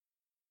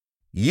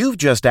You've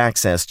just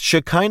accessed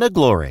Shekinah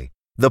Glory,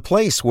 the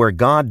place where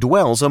God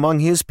dwells among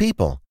His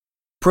people.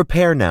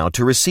 Prepare now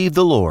to receive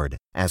the Lord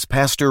as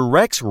Pastor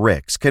Rex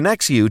Ricks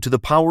connects you to the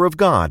power of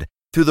God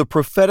through the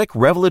prophetic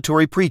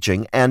revelatory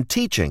preaching and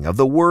teaching of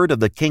the Word of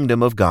the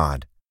Kingdom of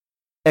God.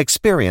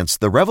 Experience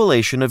the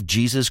revelation of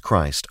Jesus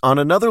Christ on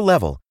another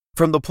level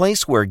from the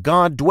place where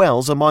God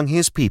dwells among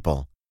His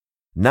people.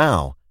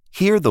 Now,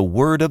 hear the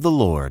word of the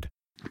Lord.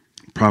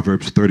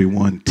 Proverbs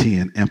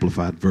 31:10,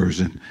 Amplified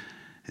Version.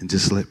 And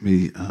just let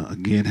me,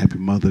 again, happy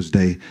Mother's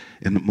Day.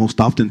 And most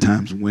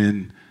oftentimes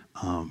when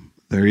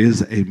there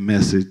is a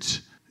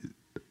message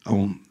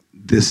on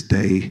this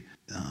day,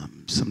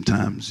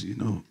 sometimes,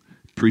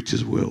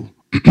 preachers will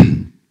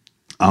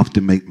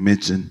often make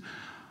mention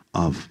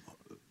of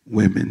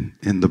women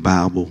in the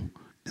Bible.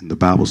 And the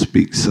Bible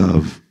speaks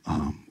of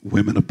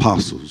women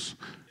apostles,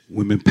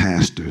 women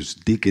pastors,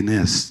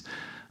 deaconess,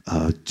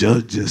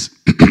 judges.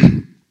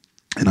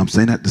 And I'm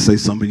saying that to say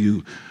some of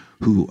you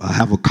who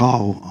have a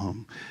call,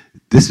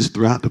 this is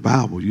throughout the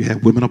Bible. You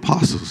have women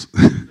apostles,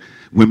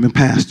 women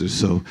pastors.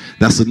 So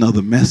that's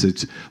another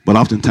message. But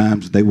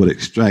oftentimes they would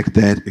extract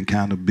that and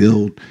kind of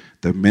build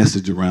their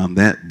message around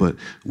that. But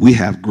we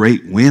have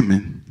great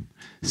women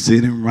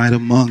sitting right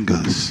among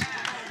us.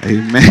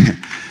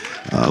 Amen.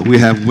 We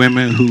have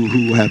women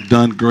who have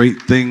done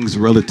great things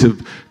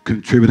relative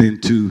contributing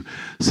to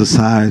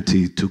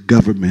society, to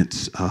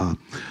governments,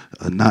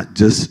 not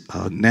just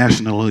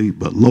nationally,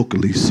 but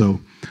locally. So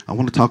I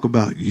want to talk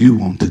about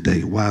you on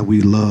today, why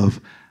we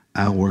love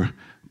our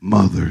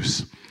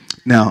mothers.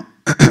 Now,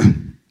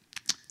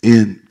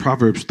 in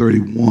Proverbs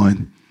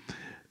 31,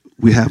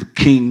 we have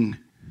King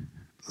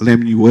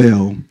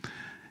Lemuel,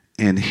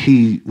 and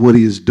what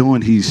he is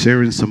doing, he's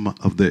sharing some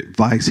of the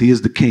advice. He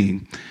is the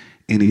king,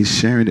 and he's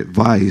sharing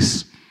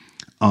advice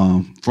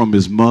from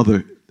his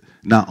mother,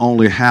 not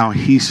only how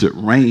he should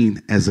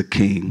reign as a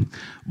king,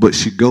 but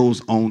she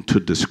goes on to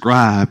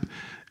describe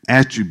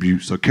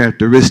attributes or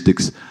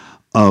characteristics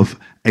of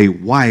a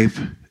wife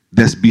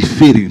that's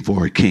befitting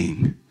for a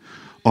king,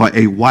 or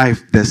a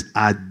wife that's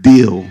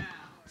ideal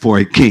for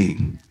a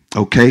king.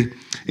 Okay,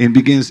 and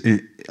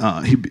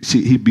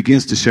he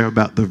begins to share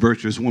about the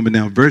virtuous woman.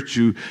 Now,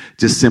 virtue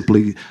just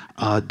simply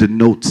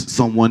denotes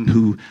someone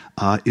who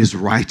is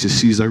righteous.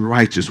 She's a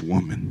righteous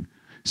woman.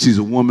 She's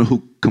a woman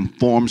who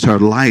conforms her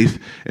life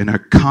and her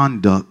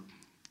conduct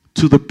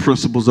to the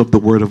principles of the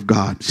Word of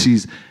God.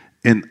 She's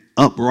an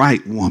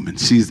upright woman.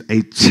 She's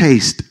a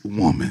chaste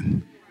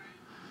woman.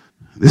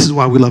 This is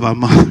why we love our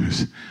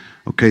mothers.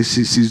 Okay,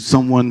 she's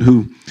someone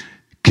who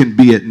can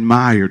be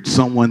admired,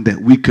 someone that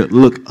we could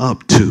look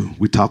up to.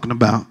 We're talking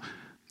about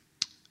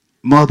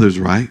mothers,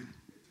 right?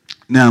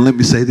 Now, let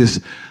me say this.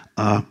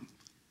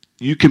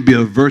 You can be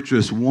a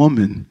virtuous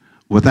woman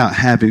without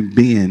having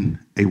been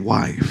a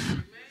wife.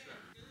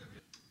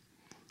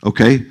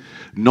 Okay?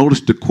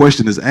 Notice the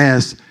question is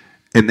asked,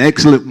 an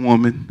excellent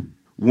woman,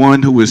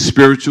 one who is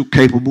spiritual,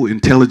 capable,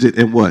 intelligent,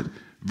 and what?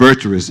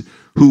 Virtuous.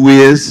 Who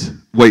is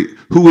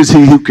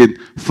he who can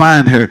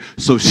find her?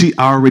 So she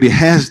already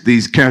has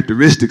these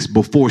characteristics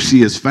before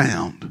she is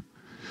found.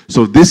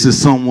 So this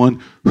is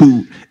someone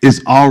who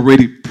is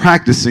already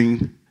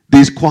practicing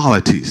these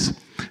qualities.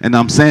 And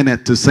I'm saying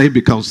that to say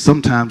because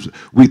sometimes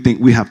we think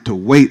we have to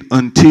wait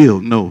until,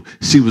 no,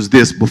 she was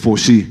this before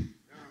she.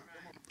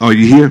 Are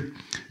you here?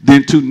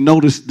 Then to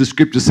notice the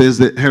scripture says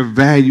that her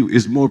value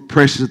is more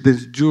precious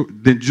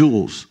than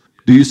jewels.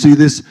 Do you see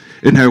this?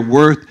 And her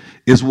worth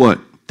is what?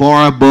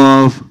 Far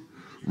above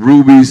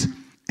rubies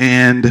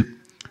and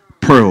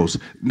pearls.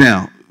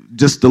 Now,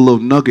 just a little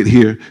nugget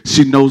here.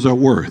 She knows her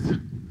worth.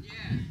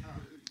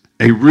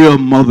 A real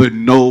mother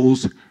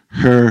knows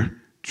her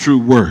true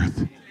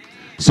worth.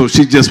 So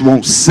she just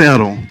won't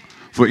settle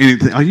for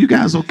anything. Are you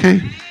guys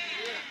okay?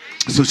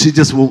 So she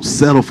just won't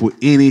settle for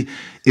any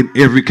and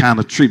every kind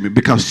of treatment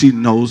because she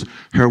knows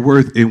her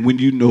worth. And when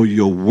you know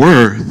your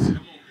worth,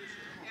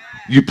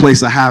 you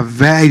place a high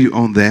value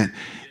on that,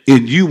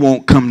 and you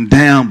won't come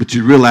down, but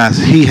you realize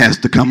he has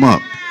to come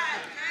up.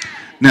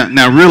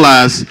 Now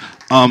realize,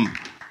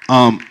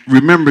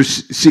 remember,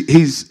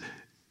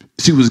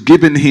 she was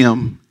giving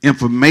him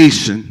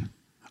information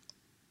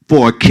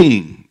for a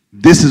king.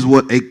 This is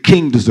what a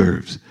king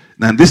deserves.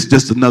 Now, this is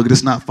just a nugget.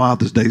 It's not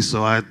Father's Day,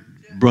 so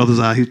brothers,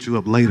 I'll hit you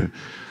up later.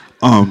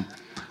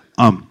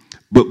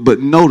 But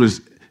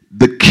notice,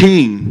 the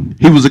king,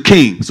 he was a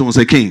king. Someone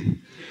say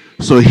king.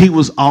 So he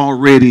was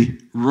already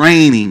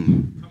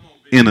reigning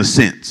in a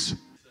sense.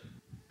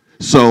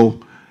 So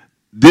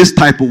this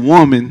type of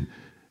woman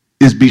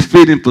is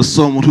befitting for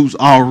someone who's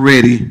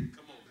already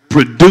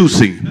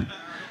producing.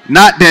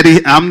 Not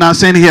that I'm not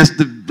saying he has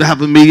to have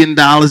 $1 million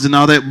and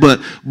all that,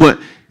 but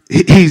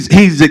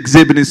he's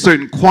exhibiting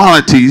certain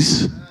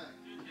qualities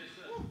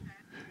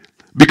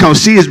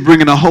because she is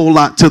bringing a whole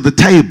lot to the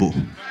table.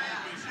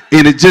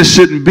 And it just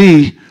shouldn't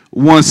be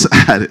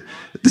one-sided.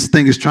 This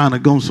thing is trying to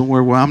go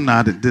somewhere where I'm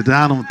not.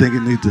 I don't think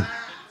it needs to.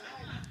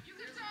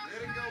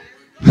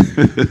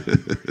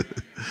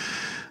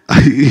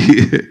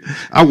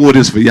 I wore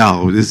this for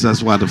y'all.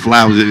 That's why the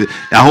flowers.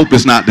 I hope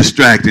it's not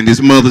distracting.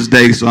 It's Mother's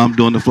Day, so I'm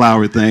doing the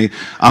flower thing.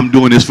 I'm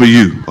doing this for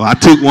you. I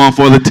took one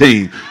for the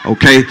team.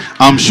 Okay,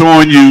 I'm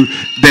showing you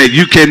that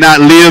you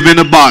cannot live in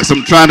a box.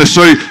 I'm trying to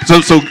show you.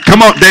 So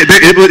come on.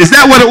 Is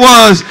that what it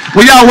was?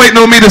 Were y'all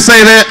waiting on me to say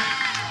that?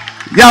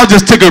 Y'all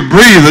just took a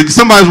breather.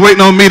 Somebody's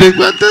waiting on me to.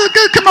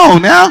 Come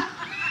on now,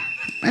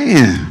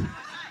 man.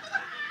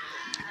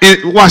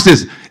 Watch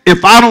this.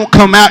 If I don't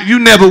come out, you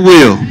never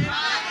will.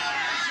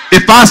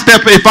 If I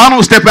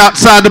don't step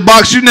outside the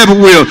box, you never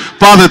will.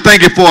 Father,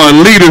 thank you for a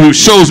leader who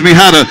shows me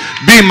how to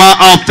be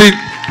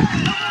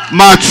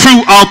my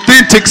true,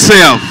 authentic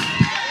self.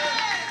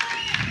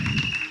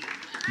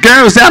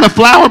 Girl, is that a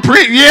flower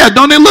print? Yeah,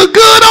 don't it look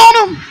good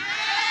on them?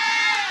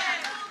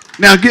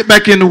 Now get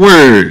back in the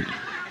word.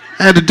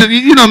 I had to do,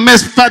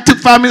 took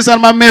 5 minutes out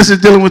of my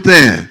message dealing with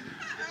that.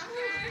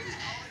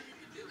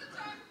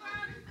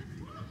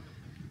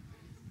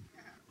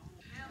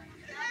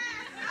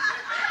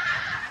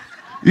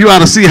 You ought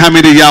to see how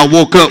many of y'all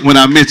woke up when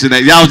I mentioned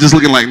that. Y'all just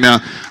looking like, now,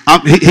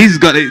 he's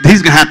gonna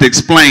have to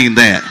explain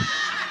that.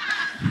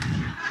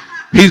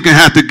 He's gonna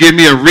have to give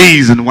me a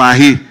reason why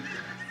he.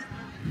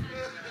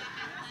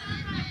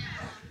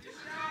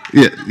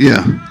 Yeah,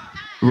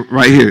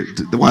 right here.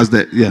 Why is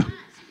that? Yeah.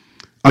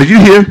 Are you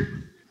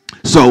here?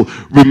 So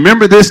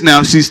remember this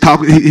now. She's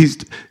talking.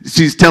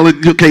 She's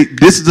telling. Okay,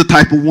 this is the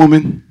type of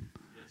woman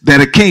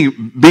that a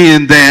king,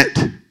 being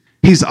that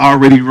he's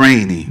already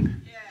reigning.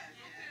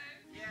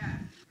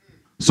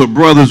 So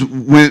brothers,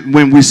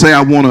 when we say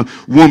I want a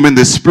woman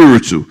that's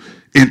spiritual,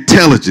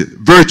 intelligent,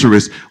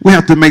 virtuous, we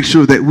have to make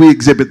sure that we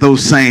exhibit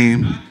those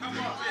same.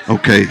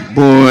 Okay,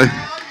 boy,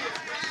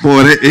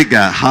 it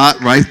got hot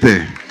right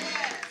there.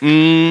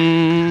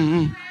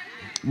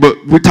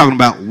 But we're talking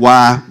about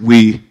why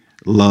we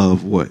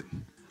love what?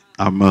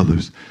 Our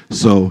mothers.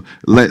 So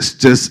let's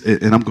just,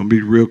 and I'm going to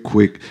be real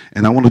quick,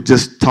 and I want to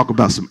just talk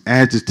about some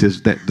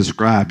adjectives that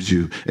describes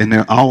you, and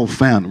they're all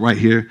found right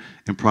here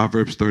in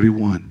Proverbs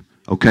 31.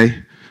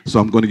 Okay? So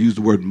I'm going to use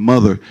the word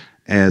mother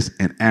as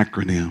an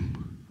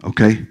acronym,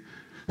 okay?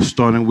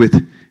 Starting with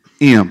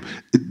M.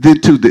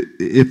 Then too,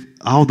 if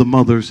all the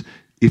mothers,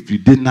 if you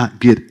did not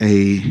get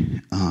a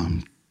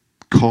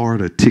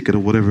card, a ticket, or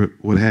whatever,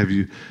 what have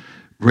you,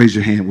 raise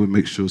your hand. We'll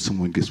make sure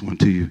someone gets one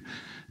to you,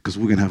 because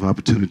we're going to have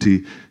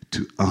opportunity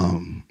to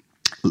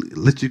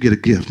let you get a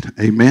gift.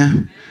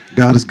 Amen?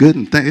 God is good,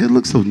 and it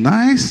looks so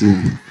nice.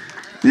 And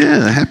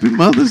yeah, happy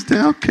Mother's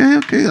Day.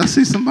 Okay. I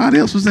see somebody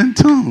else was in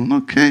tune.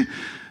 Okay.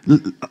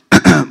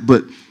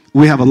 But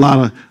we have a lot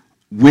of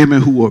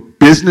women who are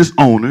business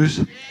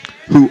owners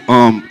who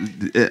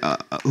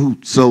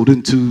sold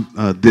into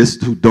this,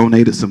 who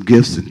donated some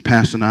gifts, and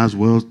Pastor and I as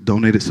well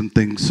donated some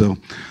things. So,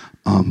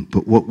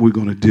 but what we're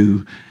going to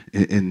do,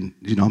 and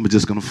I'm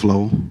just going to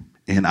flow,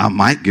 and I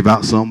might give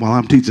out some while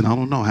I'm teaching. I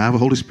don't know. However,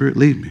 Holy Spirit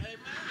lead me.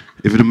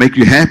 If it'll make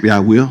you happy, I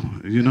will.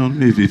 You know what I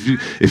mean?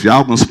 If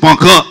y'all gonna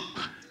spunk up,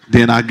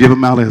 then I give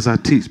them out as I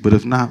teach. But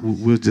if not,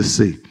 we'll just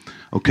see.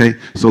 Okay,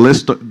 so let's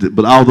start.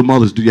 But all the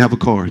mothers, do you have a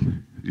card?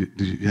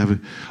 Do you have it?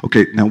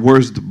 Okay, now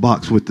where's the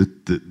box with the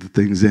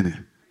things in it?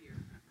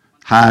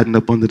 Hiding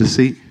up under the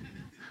seat?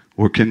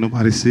 Or can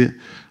nobody see it?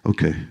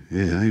 Okay,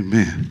 yeah,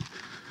 amen.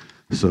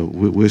 So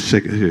we'll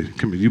shake it here.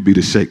 Come here, you be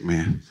the shake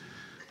man.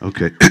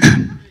 Okay.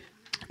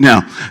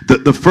 Now,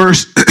 the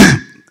first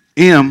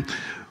M,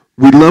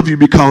 we love you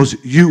because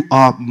you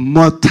are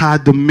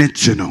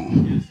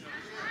multidimensional.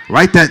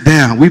 Write that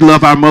down. We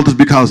love our mothers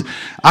because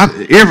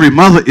every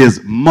mother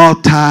is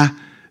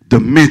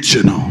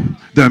multi-dimensional.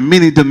 There are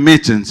many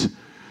dimensions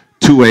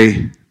to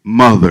a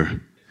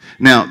mother.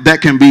 Now,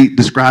 that can be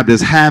described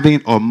as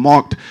having or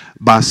marked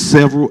by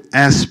several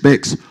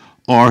aspects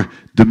or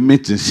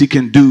dimensions. She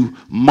can do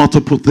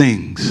multiple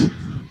things.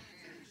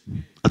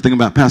 I think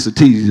about Pastor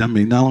T. I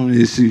mean, not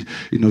only is she,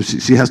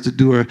 she has to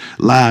do her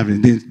live,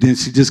 and then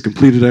she just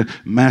completed her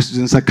master's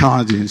in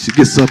psychology, and she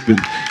gets up and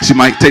she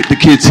might take the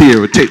kids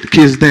here or take the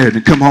kids there, and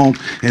then come home,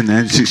 and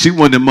then she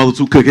one of them mothers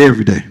who cook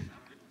every day,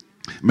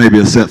 maybe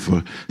except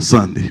for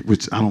Sunday,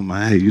 which I don't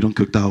mind. Hey, you don't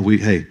cook all week.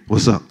 Hey,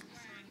 what's up?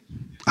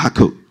 I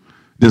cook.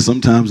 Then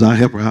sometimes I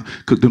help her out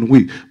cook during the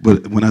week.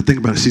 But when I think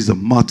about it, she's a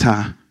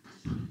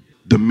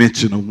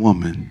multi-dimensional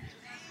woman.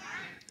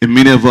 And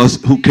many of us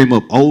who came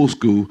up old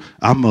school,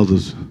 our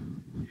mothers,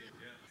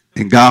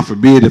 and God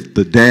forbid if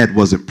the dad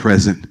wasn't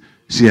present,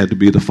 she had to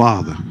be the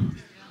father,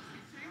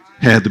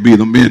 had to be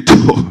the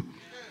mentor,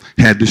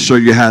 had to show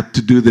you how to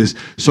do this.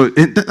 So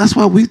that's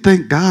why we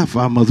thank God for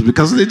our mothers,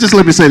 because just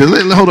let me say this.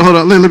 Hold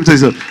on. Let me tell you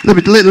something.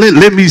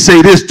 Let me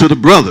say this to the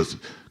brothers,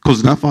 because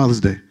it's not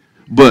Father's Day.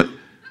 But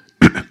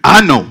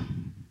I know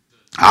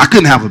I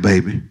couldn't have a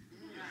baby.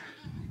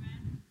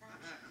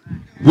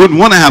 Wouldn't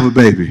want to have a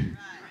baby.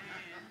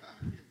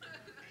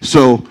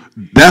 So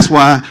that's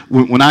why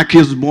when our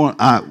kids was born,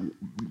 I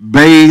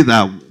bathed,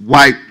 I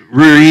wiped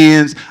rear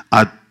ends,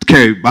 I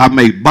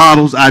made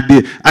bottles. Hey,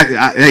 you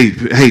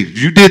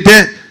did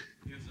that?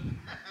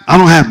 I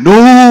don't have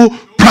no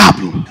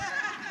problem.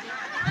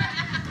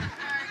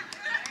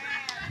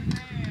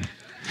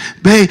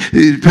 babe,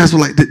 pastor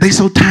was like, they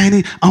so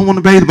tiny, I don't want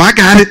to bathe them. I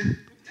got it.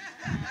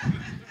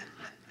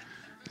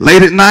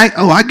 Late at night,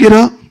 oh, I get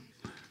up.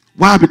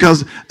 Why?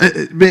 Because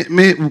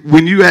man,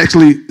 when you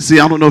actually see,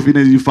 I don't know if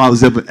any of you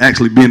fathers ever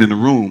actually been in the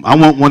room. I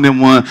want one of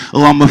them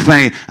oh, I'm a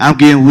faint, I'm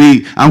getting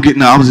weak,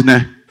 no, I was in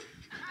there.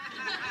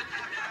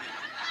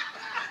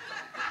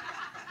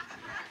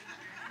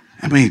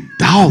 I mean,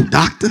 dog,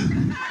 doctor.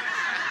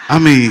 I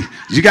mean,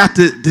 you got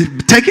to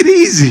take it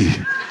easy.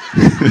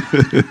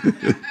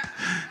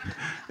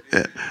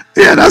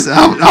 Yeah, that's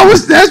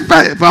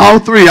for all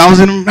three. I was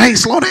in them, hey,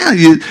 slow down.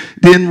 They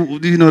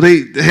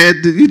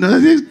had,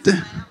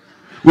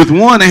 with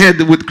one,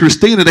 with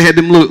Christina, they had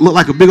them look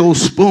like a big old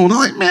spoon. I'm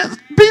like, man,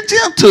 be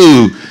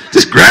gentle.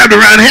 Just grabbed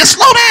around the head,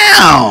 slow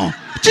down.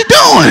 What you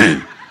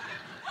doing?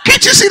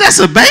 Can't you see that's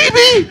a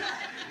baby?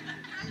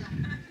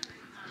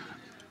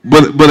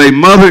 But a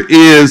mother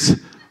is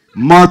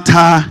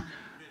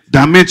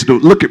multi-dimensional.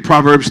 Look at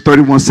Proverbs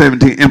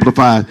 31:17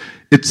 Amplified.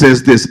 It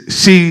says this: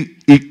 she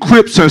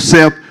equips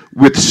herself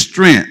with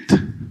strength,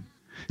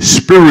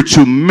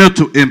 spiritual,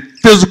 mental, and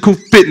physical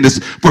fitness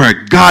for her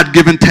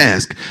God-given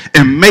task,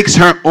 and makes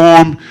her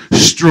arm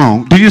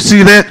strong. Do you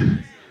see that?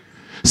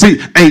 See,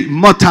 a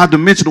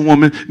multi-dimensional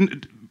woman,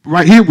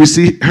 right here we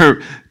see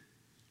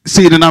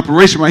it in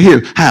operation right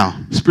here. How?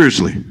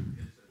 Spiritually.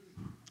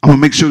 I'm going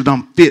to make sure that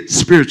I'm fit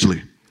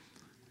spiritually.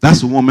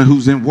 That's a woman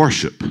who's in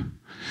worship.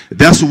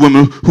 That's a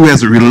woman who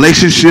has a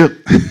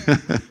relationship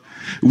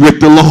with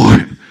the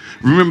Lord.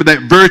 Remember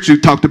that virtue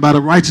talked about a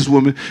righteous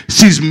woman.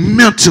 She's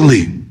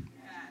mentally.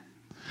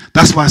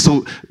 That's why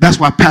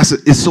Pastor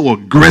is so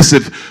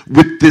aggressive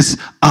with this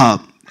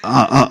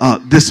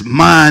this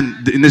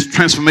mind in this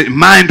transformation,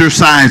 minder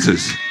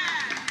sizes.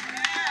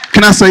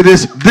 Can I say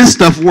this? This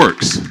stuff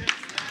works.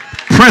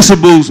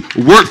 Principles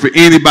work for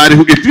anybody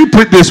who, if you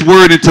put this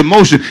word into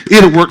motion,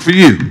 it'll work for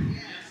you.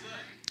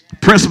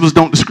 Principles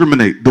don't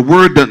discriminate. The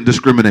word doesn't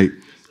discriminate.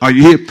 Are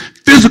you here?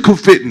 Physical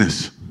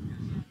fitness.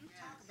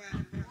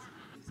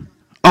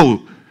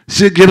 Oh,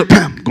 she'll get up,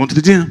 going to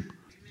the gym,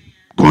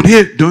 going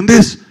here, doing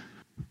this.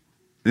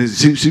 And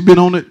she been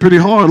on it pretty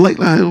hard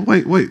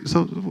lately. Wait,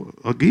 so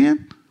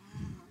again?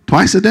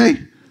 Twice a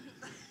day?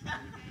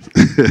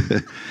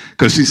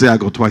 Because she said I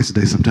go twice a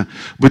day sometimes.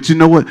 But you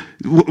know what?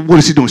 What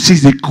is she doing?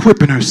 She's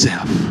equipping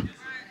herself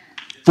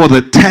for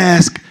the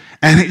task.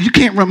 And you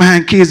can't run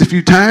behind kids if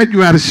you're tired,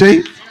 you're out of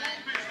shape.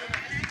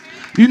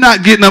 You're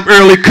not getting up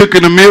early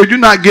cooking a meal. You're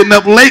not getting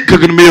up late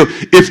cooking a meal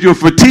if you're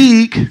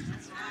fatigued.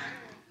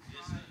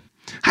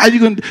 How you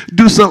going to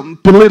do something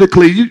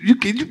politically? You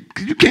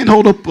can't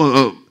hold up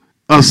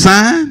a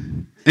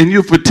sign and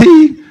you're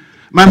fatigued.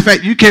 Matter of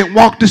fact, you can't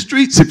walk the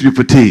streets if you're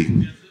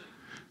fatigued.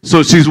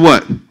 So she's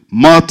what?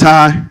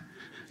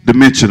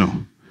 Multi-dimensional.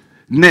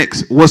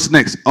 Next, what's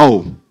next?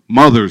 Oh,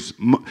 mothers.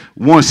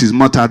 One, she's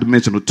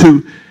multi-dimensional.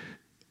 Two,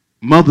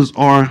 mothers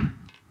are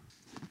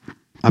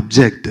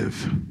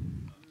objective.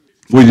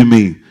 What do you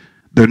mean?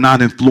 They're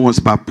not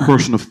influenced by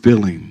personal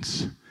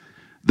feelings.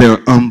 They're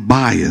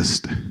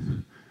unbiased.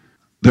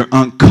 They're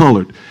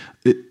uncolored.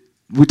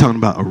 We're talking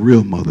about a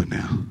real mother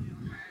now.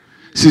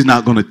 She's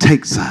not going to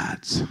take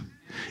sides.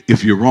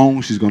 If you're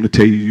wrong, she's going to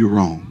tell you you're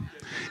wrong.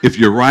 If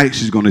you're right,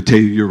 she's going to tell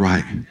you you're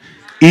right.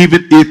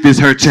 Even if it's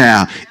her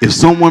child. If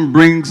someone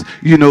brings,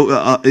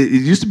 it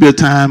used to be a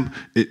time,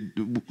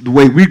 the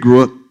way we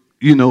grew up,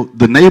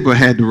 the neighbor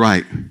had the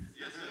right.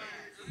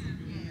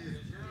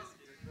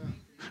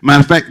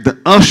 Matter of fact, the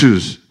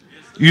ushers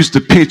used to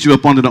pinch you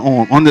up under the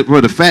arm, where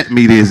the fat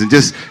meat is, and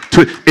just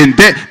then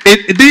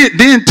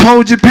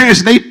told your parents,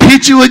 and they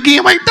pinch you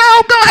again. Like,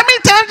 doggone, how many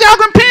times y'all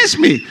gonna pinch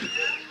me?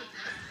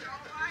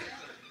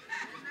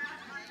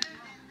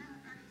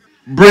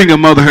 Bring a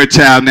mother her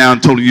child now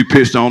and told her you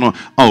pitched on her.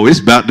 Oh, it's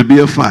about to be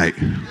a fight.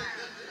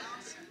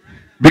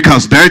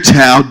 Because their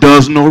child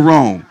does no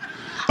wrong.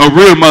 A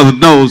real mother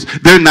knows.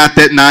 They're not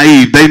that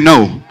naive. They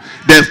know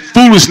that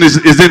foolishness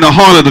is in the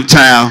heart of the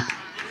child.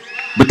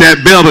 But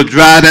that belt will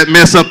dry that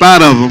mess up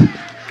out of them.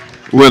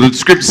 Well, the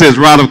scripture says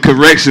rod of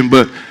correction,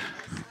 but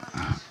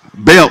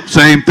belt,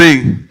 same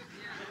thing.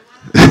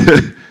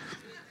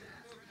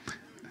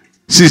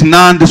 She's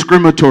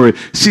non-discriminatory.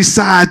 She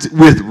sides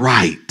with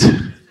right.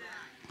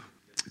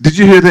 Did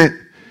you hear that?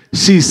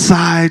 She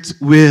sides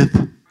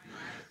with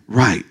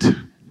right.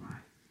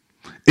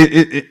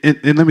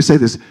 And let me say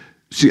this.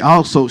 She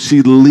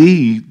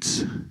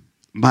leads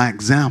by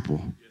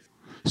example.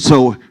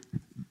 So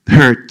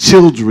her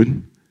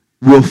children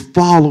will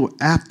follow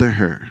after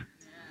her.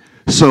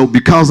 So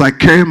because I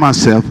carry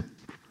myself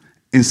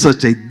in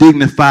such a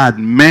dignified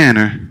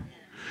manner,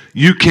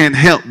 you can't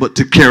help but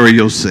to carry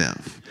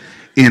yourself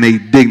in a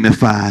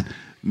dignified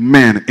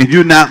manner. And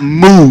you're not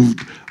moved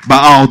by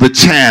all the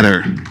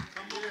chatter,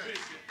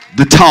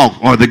 the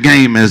talk, or the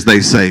game, as they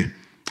say.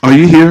 Are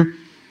you here?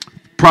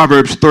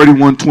 Proverbs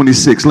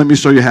 31:26. Let me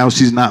show you how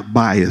she's not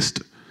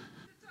biased.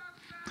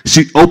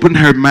 She opened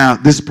her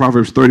mouth. This is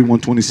Proverbs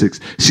 31:26.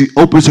 She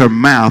opens her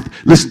mouth,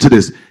 listen to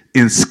this,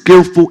 in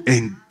skillful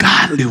and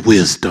godly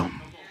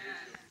wisdom.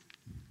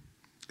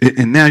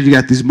 And now you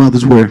got these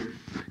mothers where,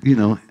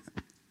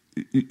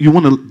 You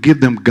want to give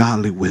them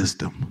godly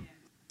wisdom.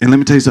 And let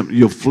me tell you something.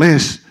 Your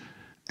flesh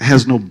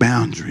has no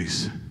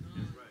boundaries.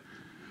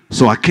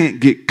 So I can't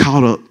get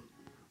caught up,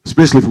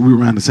 especially if we were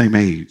around the same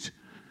age.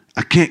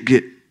 I can't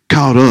get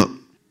caught up.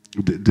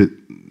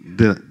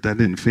 That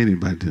didn't fit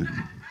anybody. Did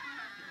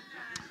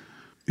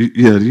it?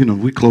 Yeah,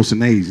 we close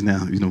in age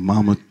now.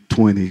 Mama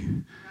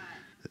 20.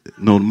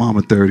 No,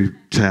 mama 30,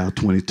 child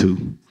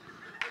 22.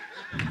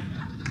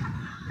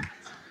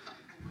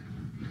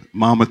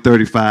 Mama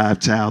 35,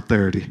 child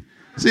 30.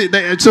 See,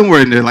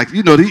 somewhere in there,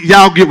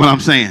 y'all get what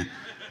I'm saying.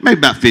 Maybe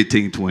about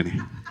 15, 20.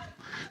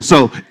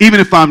 So even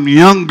if I'm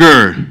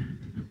younger,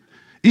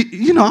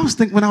 when I was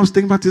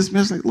thinking about this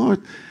message, like,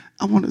 Lord,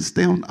 I want to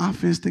stay on the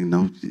offense thing.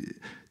 No,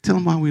 tell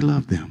them why we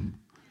love them.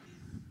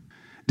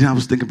 Then I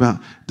was thinking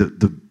about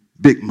the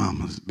big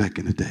mamas back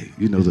in the day.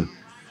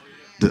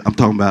 I'm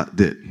talking about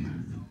that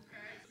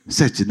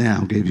set you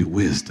down, gave you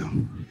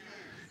wisdom.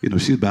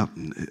 She's about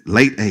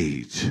late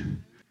age.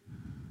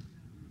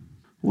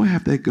 Where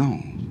have they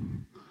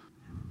gone?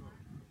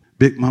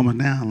 Big mama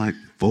now, like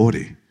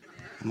 40.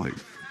 I'm like,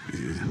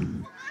 yeah.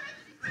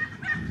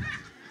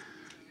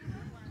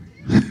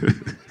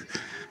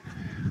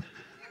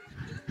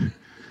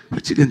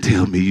 But you didn't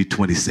tell me you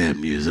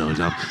 27 years old.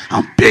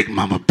 I'm big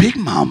mama, big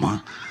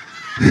mama.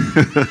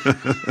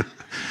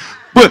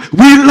 But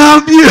we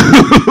love you.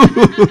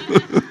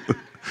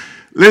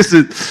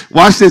 Listen,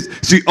 watch this.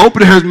 She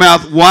opened her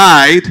mouth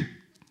wide.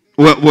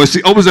 Well,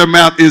 she opens her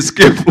mouth in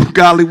skillful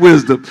godly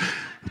wisdom.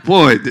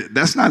 Boy,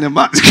 that's not in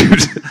my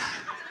scripture.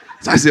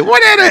 So I said,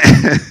 what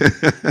is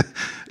it?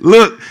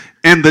 Look,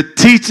 and the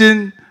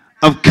teaching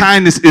of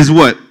kindness is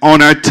what?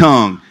 On our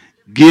tongue.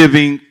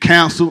 Giving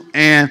counsel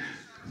and...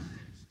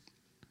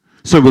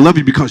 So we love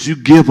you because you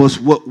give us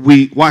what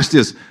we... Watch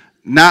this.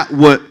 Not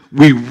what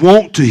we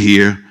want to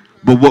hear,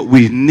 but what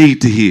we need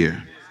to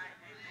hear.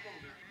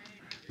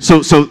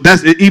 So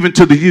that's even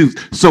to the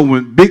youth. So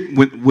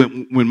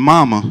when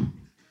mama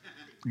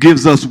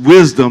gives us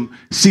wisdom,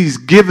 she's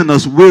giving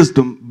us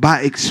wisdom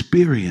by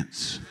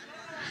experience.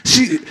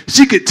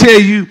 She could tell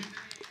you.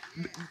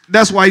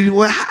 That's why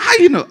how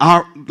you know?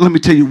 Let me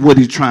tell you what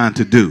he's trying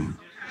to do.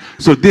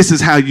 So this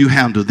is how you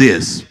handle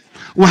this.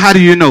 Well, how do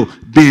you know?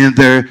 Been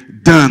there,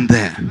 done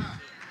that.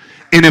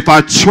 And if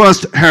I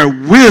trust her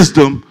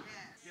wisdom,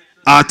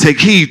 I'll take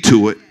heed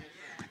to it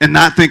and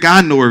not think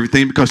I know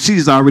everything because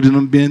she's already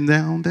been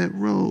down that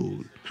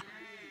road.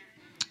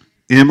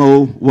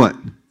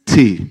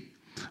 M-O-what-T.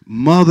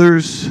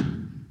 Mothers,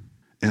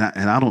 and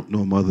I don't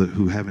know a mother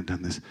who haven't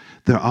done this,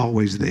 they're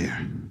always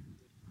there.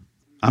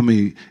 I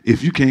mean,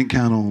 if you can't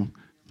count on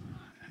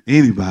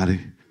anybody,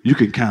 you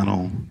can count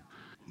on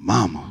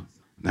mama.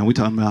 Now we're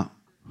talking about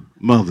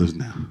mothers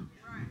now.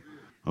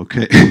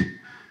 Okay?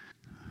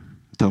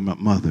 Talking about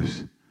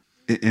mothers.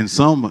 And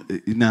some,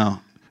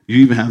 now, you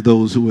even have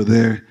those who are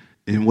there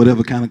in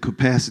whatever kind of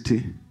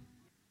capacity.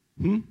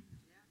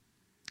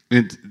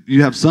 And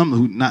you have some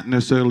who not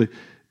necessarily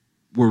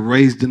were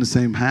raised in the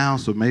same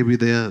house, or maybe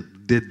they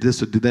did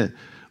this or did that.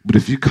 But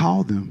if you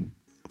call them,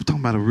 I'm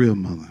talking about a real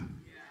mother.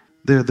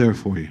 They're there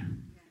for you.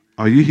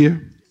 Are you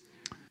here?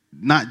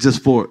 Not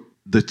just for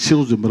the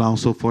children, but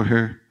also for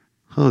her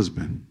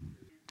husband.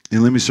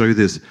 And let me show you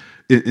this.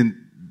 And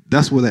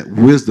that's where that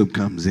wisdom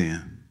comes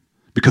in.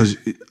 Because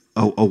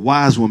a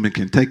wise woman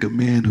can take a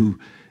man who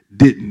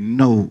didn't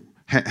know,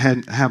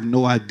 have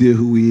no idea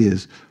who he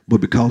is,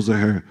 but because of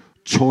her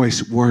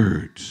choice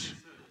words,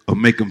 or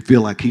make him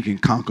feel like he can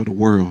conquer the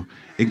world.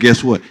 And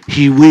guess what?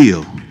 He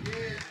will.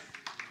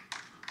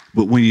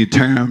 But when you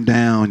tear him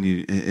down,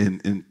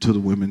 and to the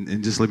women,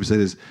 and just let me say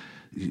this,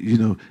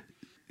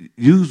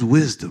 use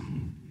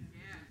wisdom.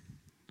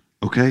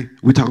 Okay?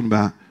 We're talking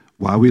about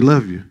why we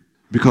love you.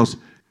 Because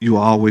you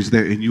are always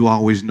there and you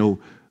always know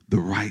the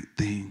right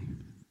thing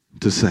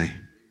to say.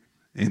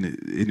 And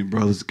any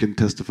brothers can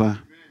testify?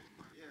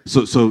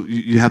 So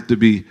you have to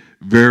be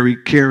very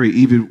careful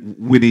even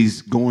when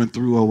he's going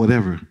through or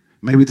whatever.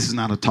 Maybe this is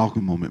not a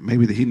talking moment.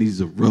 Maybe he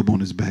needs a rub on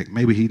his back.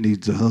 Maybe he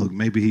needs a hug.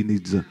 Maybe he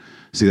needs a...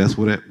 See, that's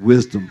where that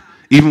wisdom...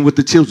 Even with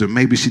the children,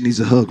 maybe she needs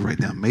a hug right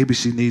now. Maybe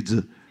she needs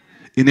a...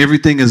 And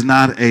everything is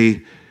not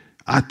a,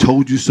 I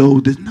told you so.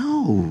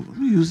 No,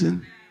 I'm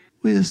using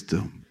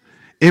wisdom.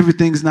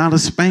 Everything's not a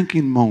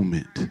spanking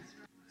moment.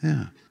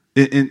 Yeah.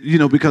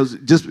 And because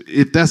just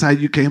if that's how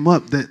you came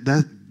up,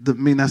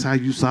 that's how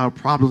you solve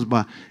problems,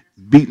 by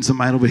beating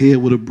somebody over the head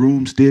with a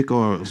broomstick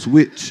or a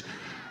switch.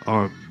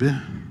 Or...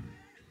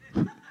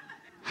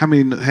 How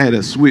many had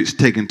a switch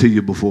taken to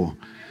you before?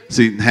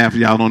 See, half of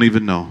y'all don't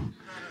even know.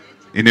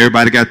 And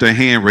everybody got their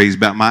hand raised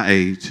about my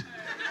age.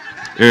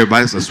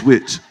 Everybody's a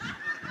switch.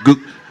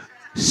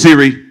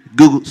 Siri,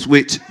 Google,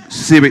 switch.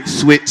 Siri,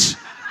 switch.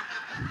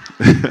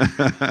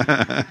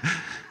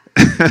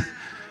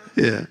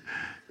 Yeah.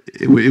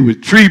 It was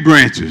tree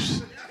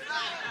branches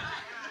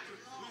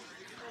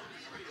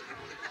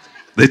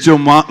that your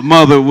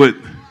mother would...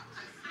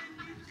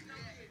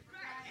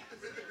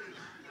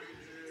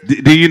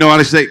 Do you know how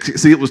to say?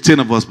 See, it was 10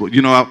 of us, but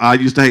I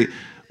used to hate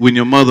when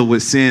your mother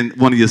would send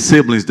one of your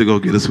siblings to go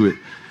get a switch.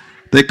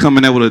 They come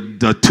in there with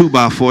a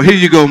 2x4. Here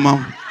you go,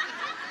 mama.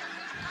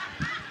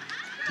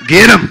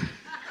 Get him.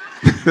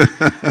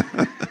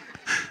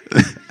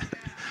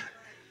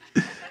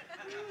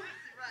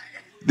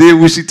 Then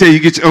when she tell you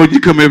get your own, you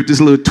come in with this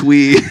little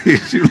twig.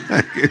 She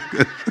like,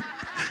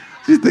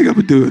 she think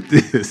I'm doing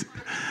this.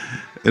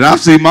 And I've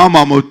seen my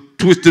mama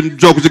twist them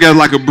jokers together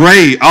like a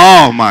braid.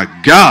 Oh my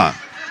God.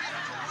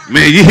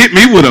 Man, you hit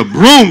me with a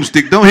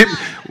broomstick. Don't hit me.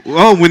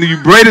 Oh, when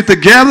you braid it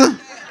together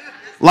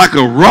like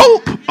a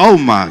rope. Oh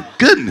my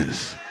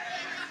goodness.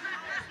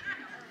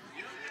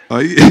 Oh,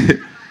 yeah.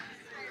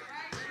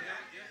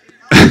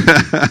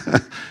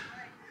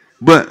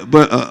 But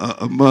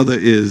a mother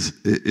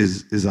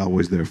is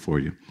always there for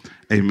you.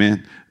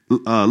 Amen.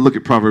 Look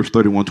at Proverbs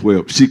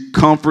 31:12. She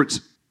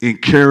comforts,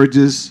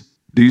 encourages.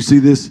 Do you see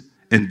this?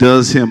 And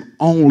does him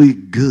only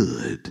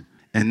good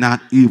and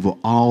not evil.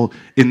 All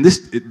and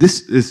this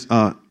is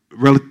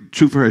relative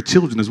true for her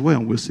children as well.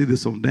 And we'll see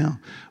this on down.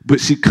 But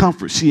she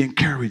comforts, she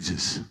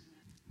encourages.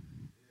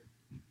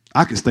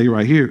 I can stay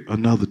right here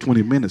another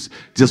 20 minutes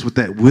just with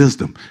that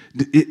wisdom.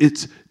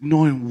 It's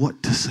knowing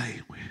what to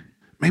say.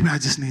 Maybe I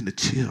just need to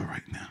chill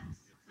right now.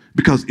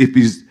 Because if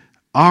he's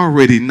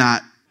already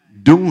not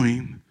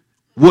doing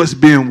what's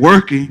been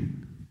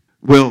working,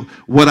 well,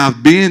 what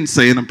I've been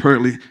saying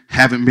apparently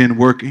haven't been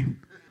working.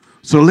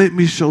 So let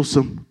me show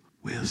some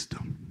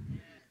wisdom.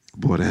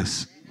 Boy,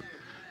 that's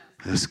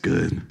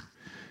good.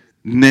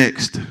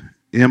 Next,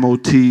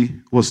 M-O-T,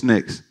 what's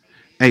next?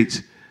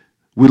 H,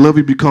 we love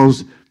you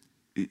because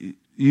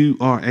you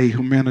are a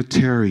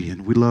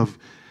humanitarian. We love,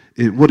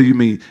 what do you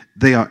mean?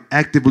 They are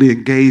actively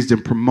engaged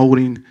in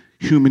promoting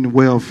human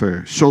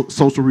welfare,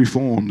 social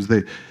reforms.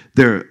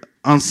 They're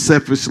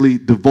unselfishly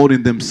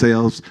devoting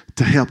themselves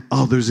to help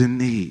others in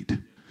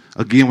need.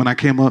 Again, when I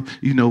came up,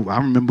 I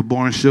remember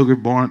born sugar,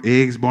 born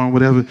eggs, born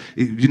whatever.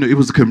 It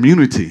was a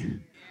community.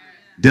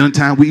 Dinner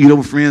time, we eat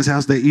over friends'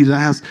 house, they eat at our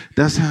house.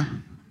 That's how.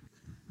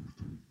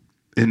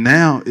 And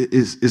now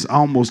it's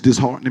almost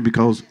disheartening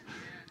because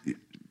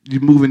you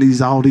move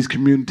in all these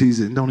communities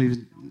and don't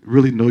even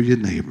really know your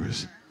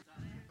neighbors.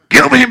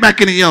 Get over here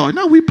back in the yard.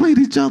 No, we played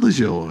each other's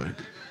yard.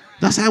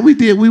 That's how we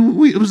did.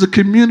 It was a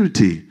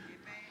community.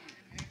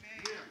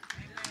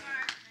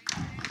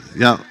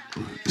 Y'all,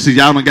 see,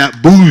 y'all done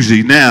got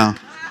bougie now.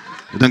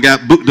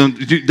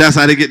 That's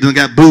how they done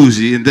got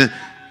bougie. And then,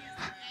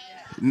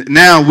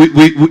 now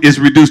it's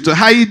reduced to,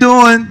 how you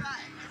doing?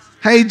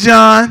 Hey,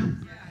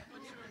 John.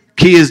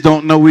 Kids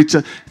don't know each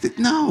other.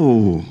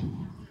 No.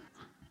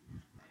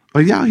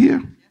 Are y'all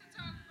here?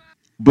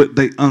 But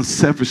they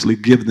unselfishly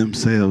give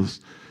themselves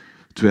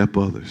to help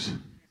others.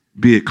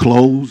 Be it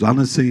clothes.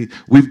 I've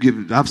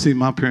seen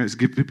my parents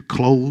give people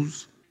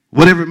clothes,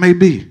 whatever it may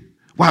be.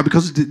 Why?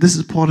 Because this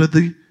is part of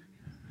the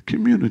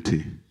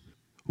community.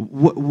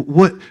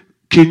 What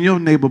can your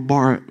neighbor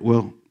borrow?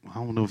 Well, I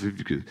don't know if you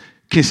could.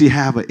 Can she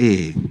have an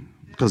egg?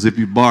 Because if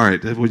you borrow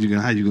it, that's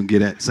how you gonna get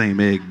that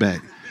same egg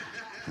back?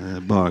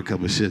 Borrow a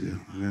cup of sugar.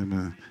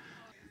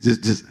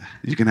 Just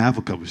you can have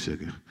a cup of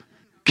sugar.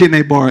 Can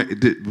they borrow?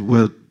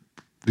 Well,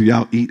 do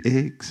y'all eat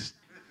eggs?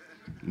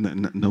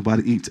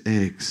 Nobody eats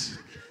eggs.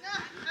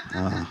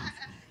 Can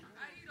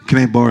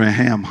they borrow a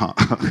ham hock?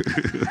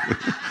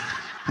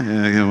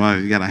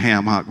 You got a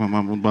ham hock. My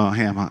mom will borrow a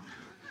ham hock.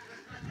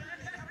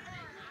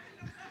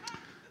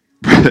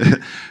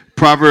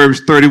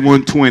 Proverbs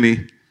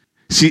 31:20.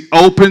 She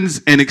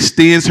opens and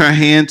extends her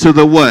hand to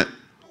the what?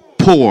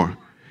 Poor.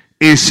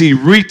 And she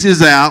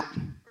reaches out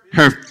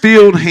her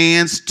filled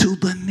hands to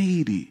the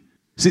needy.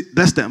 See,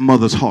 that's that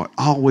mother's heart.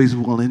 Always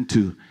willing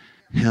to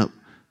help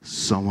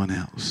someone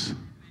else.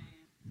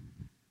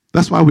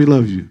 That's why we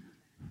love you.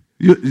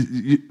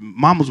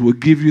 Mamas will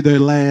give you their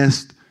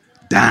last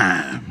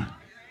dime.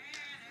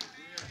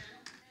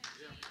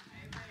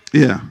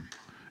 Yeah.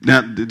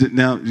 Now,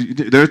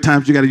 there are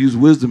times you got to use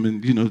wisdom,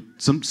 and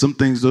some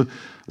things are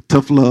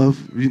tough love.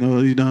 You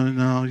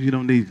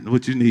don't need.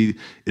 What you need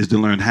is to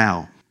learn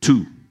how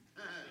to.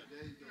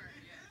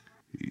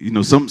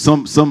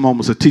 Some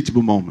moments are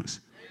teachable moments.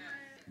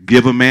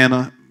 Give a man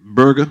a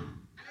burger,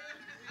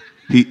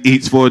 he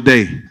eats for a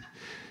day.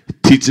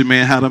 Teach a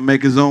man how to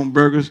make his own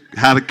burgers,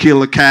 how to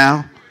kill a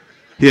cow.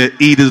 He'll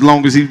eat as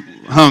long as he's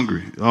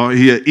hungry, or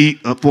he'll eat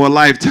for a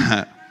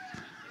lifetime.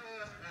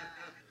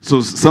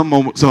 So some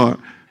moments are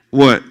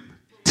what?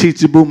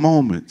 Teachable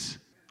moments.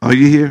 Are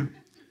you here?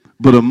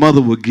 But a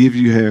mother will give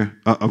you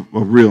a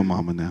real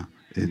mama now.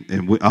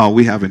 And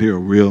we have in here are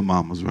real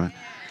mamas, right?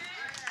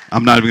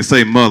 I'm not even going to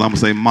say mother. I'm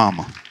going to say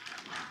mama.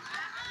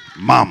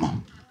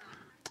 Mama.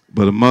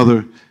 But a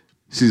mother,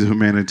 she's a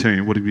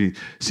humanitarian. What do you mean?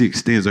 She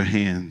extends her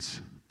hands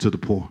to the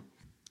poor.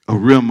 A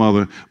real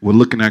mother will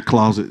look in that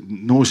closet,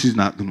 knowing she's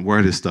not going to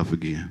wear this stuff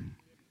again.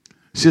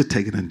 She'll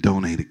take it and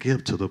donate it,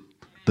 give to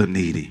the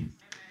needy.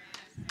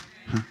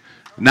 Huh?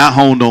 Not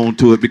hold on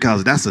to it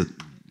because got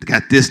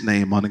this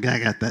name on it, guy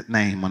got that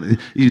name on it.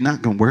 You're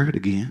not going to wear it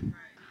again.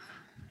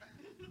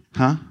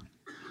 Huh?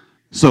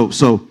 So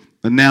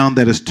now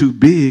that it's too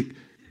big,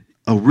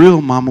 a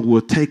real mama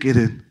will take it,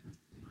 and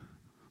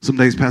some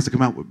days pastor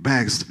come out with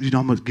bags. I'm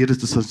going to get it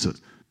to such.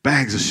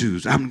 bags of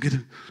shoes. I'm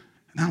getting,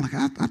 and I'm like,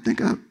 I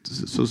think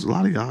so a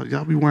lot of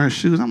y'all be wearing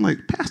shoes. I'm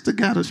like, Pastor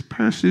got a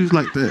pair of shoes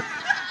like that.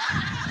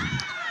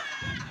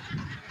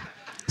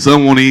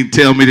 Some won't even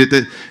tell me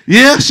that,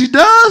 yeah, she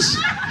does.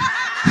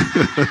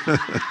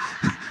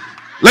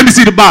 Let me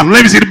see the bottom.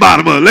 Let me see the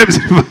bottom of it. Let me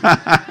see the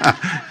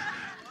bottom.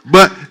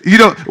 But, you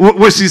know,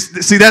 what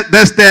see,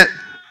 that's that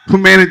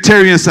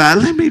humanitarian side.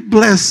 Let me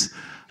bless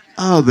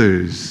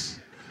others.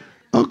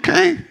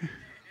 Okay.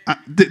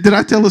 Did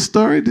I tell a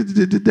story? Did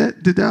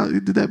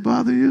that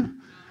bother you?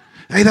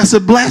 Hey, that's a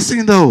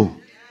blessing, though.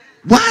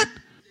 What?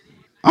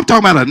 I'm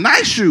talking about a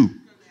nice shoe.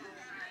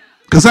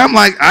 Because I'm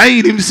like, I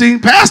ain't even seen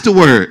past the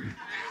word.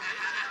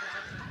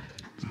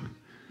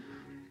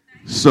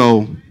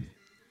 So,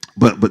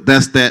 but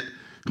that's that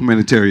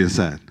humanitarian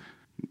side.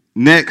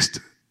 Next,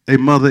 a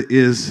mother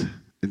is,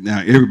 now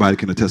everybody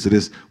can attest to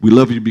this, we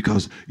love you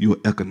because you're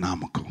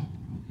economical.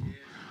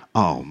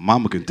 Oh,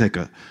 mama can take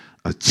a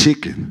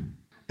chicken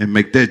and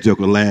make that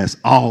joker last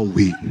all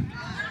week.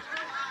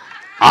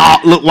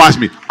 Look, watch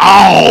me,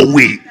 all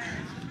week.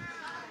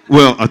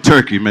 Well, a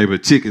turkey, maybe a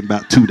chicken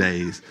about 2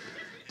 days.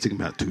 Chicken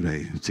about 2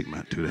 days.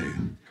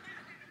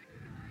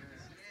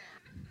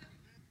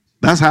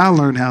 That's how I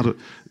learned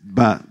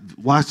by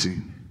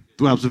watching,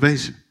 through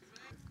observation.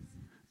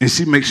 And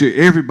she makes sure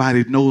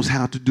everybody knows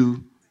how to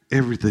do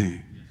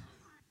everything.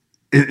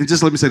 And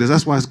just let me say this,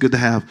 that's why it's good to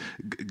have,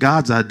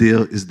 God's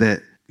ideal is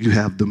that you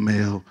have the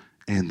male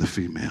and the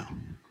female.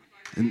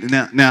 And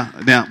now,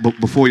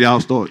 before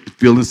y'all start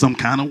feeling some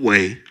kind of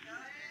way,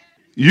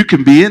 you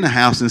can be in the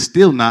house and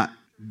still not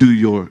do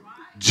your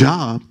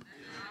job,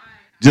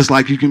 just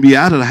like you can be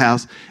out of the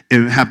house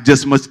and have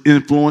just as much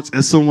influence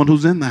as someone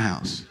who's in the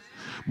house.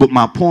 But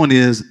my point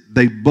is,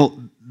 they both,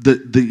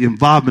 the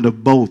involvement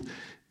of both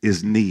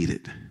is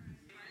needed.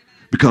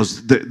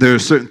 Because there are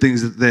certain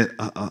things that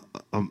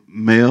a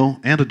male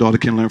and a daughter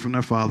can learn from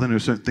their father, and there are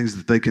certain things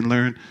that they can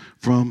learn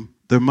from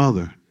their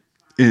mother.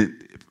 And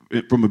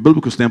from a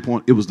biblical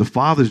standpoint, it was the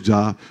father's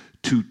job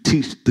to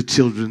teach the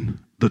children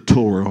the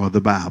Torah or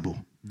the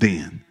Bible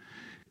then.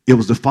 It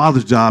was the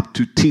father's job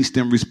to teach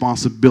them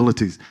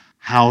responsibilities,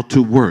 how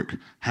to work,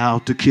 how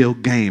to kill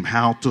game,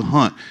 how to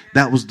hunt.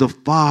 That was the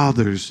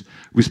father's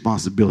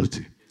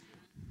responsibility.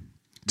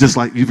 Just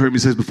like you've heard me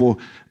say this before,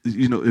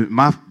 you know,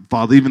 my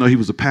father, even though he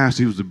was a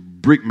pastor, he was a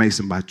brick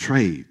mason by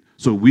trade.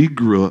 So we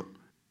grew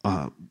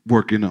up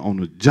working on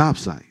a job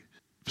site,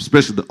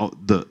 especially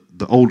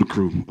the older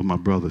crew of my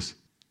brothers,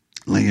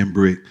 laying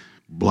brick,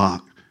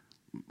 block,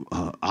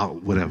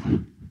 whatever,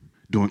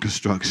 doing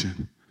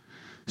construction.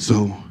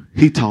 So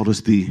he taught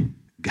us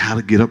how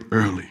to get up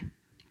early,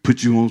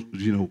 put you on,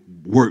 you know,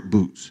 work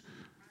boots,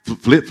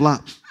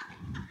 flip-flops.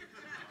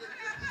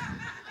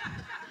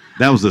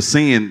 That was a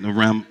sin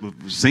around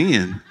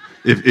sin.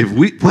 If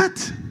we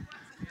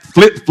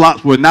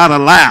flip-flops were not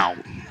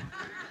allowed.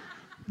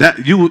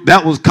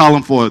 That was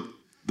calling for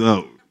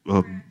the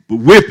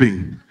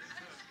whipping,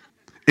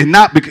 and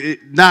not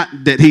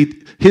that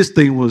his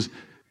thing was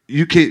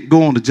you can't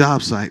go on the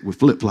job site with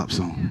flip-flops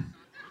on.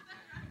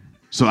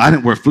 So I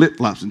didn't wear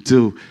flip-flops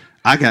until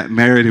I got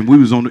married, and we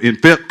was and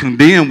felt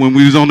condemned when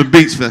we was on the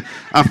beach.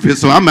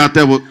 So I'm out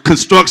there with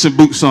construction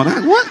boots on.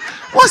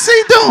 What's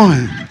he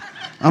doing?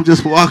 I'm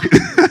just walking.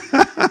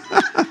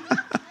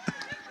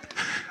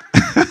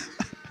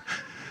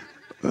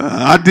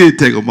 I did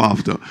take them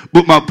off though.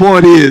 But my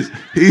point is,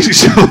 he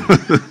showed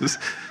us.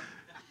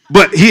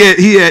 But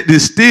he had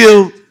this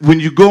still, when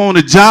you go on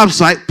a job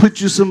site,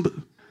 put you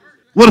some.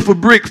 What if a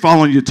brick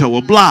fall on your toe?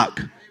 A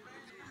block.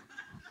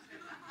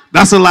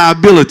 That's a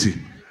liability.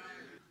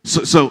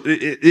 So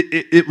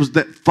it was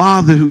that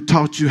father who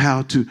taught you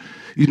how to,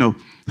 you know,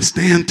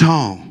 stand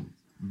tall,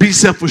 be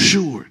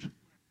self-assured.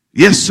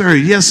 Yes, sir.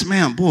 Yes,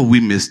 ma'am. Boy, we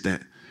missed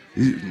that.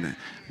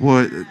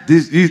 Boy,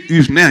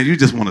 now you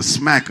just want to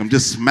smack them.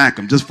 Just smack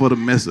them just for the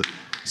mess of.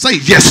 Say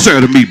yes, sir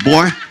to me,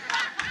 boy.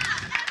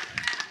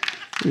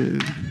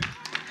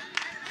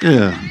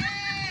 Yeah.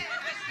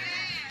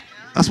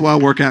 That's why I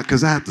work out,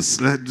 because I have to,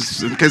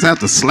 just in case I have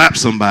to slap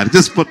somebody.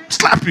 Just for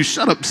slap you,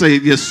 shut up and say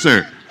yes,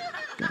 sir.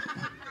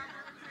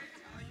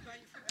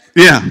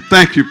 Yeah,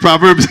 thank you.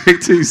 Proverbs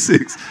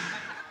 18:6.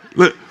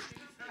 Look,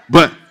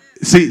 but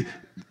see,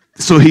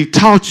 so he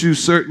taught you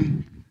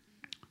certain.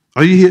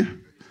 Are you here?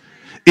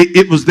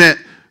 It was that.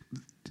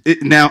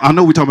 Now I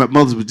know we're talking about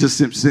mothers, but just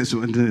since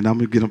and then I'm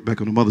gonna get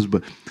back on the mothers.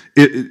 But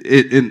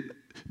and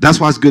that's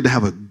why it's good to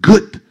have a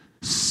good,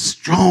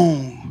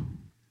 strong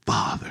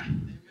father.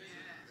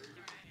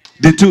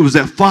 Then too, it was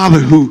that father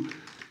who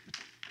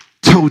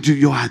told you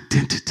your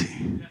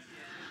identity,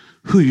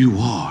 who you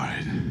are.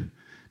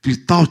 If you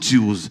thought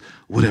you was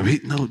whatever,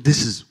 no,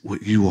 this is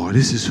what you are.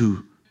 This is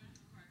who.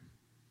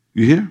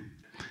 You hear?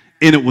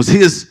 And it was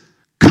his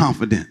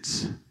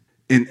confidence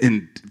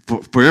in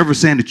forever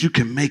saying that you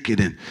can make it.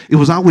 And it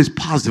was always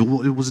positive.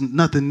 Well, it was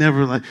nothing,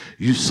 never like,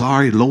 you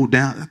sorry, low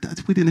down.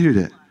 We didn't hear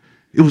that.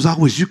 It was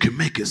always, you can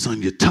make it,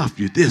 son. You're tough.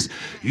 You're this,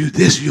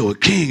 you're a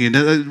king.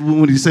 And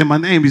when he said my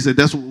name, he said,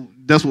 that's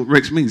what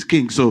Rex means,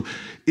 king. So,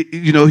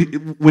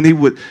 when he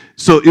would,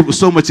 so it was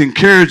so much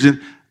encouraging.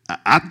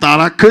 I thought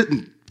I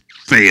couldn't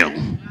fail.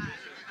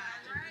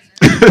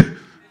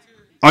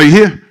 Are you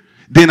here?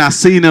 Then I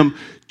seen them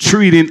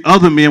treating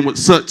other men with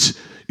such,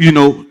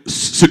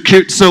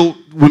 secure. So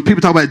when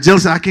people talk about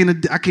jealousy, I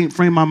can't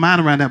frame my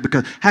mind around that,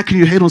 because how can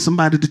you hate on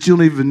somebody that you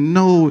don't even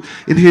know?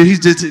 And here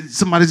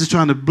somebody's just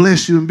trying to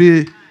bless you and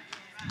be.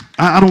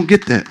 I don't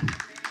get that.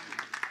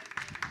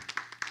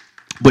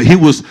 But he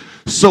was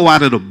so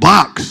out of the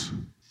box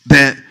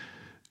that,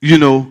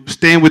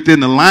 staying within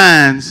the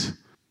lines.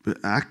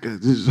 I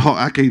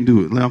can't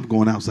do it. I'm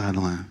going outside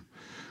the line.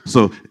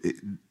 So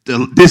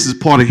this is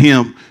part of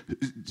him.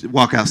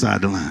 Walk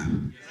outside the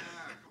line.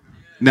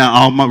 Now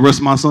all my rest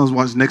of my sons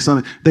watch next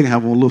Sunday. They can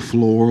have one little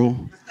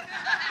floral.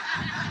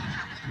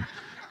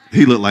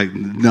 He looked like,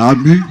 not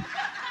me,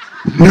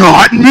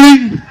 not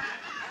me,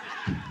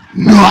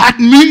 not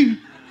me.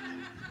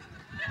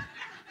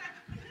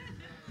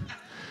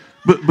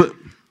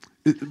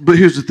 But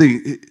here's the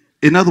thing.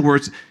 In other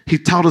words, he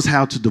taught us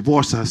how to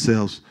divorce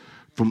ourselves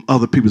from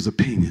other people's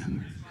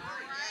opinion.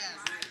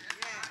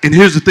 And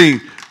here's the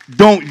thing.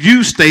 Don't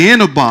you stay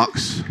in a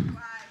box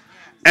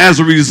as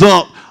a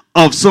result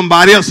of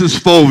somebody else's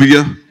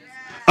phobia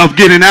of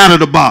getting out of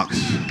the box.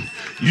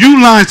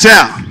 You launch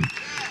out.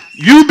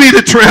 You be the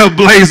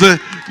trailblazer.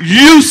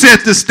 You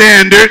set the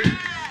standard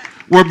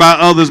whereby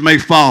others may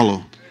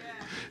follow.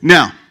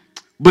 Now,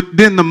 but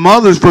then the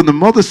mothers, from the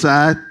mother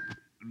side,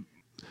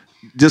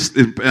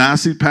 and I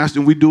see Pastor,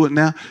 and we do it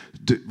now,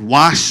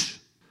 wash,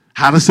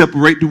 how to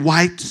separate the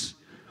whites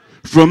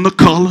from the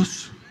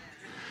colors.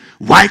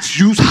 Whites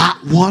use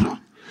hot water.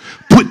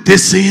 Put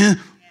this in.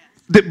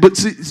 But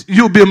see,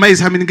 you'll be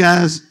amazed how many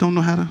guys don't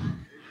know how to.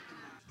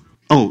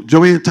 Oh,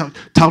 Joanne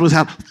taught us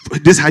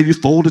this is how you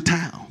fold a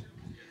towel.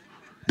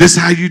 This is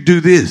how you do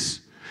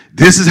this.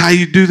 This is how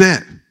you do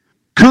that.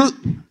 Cook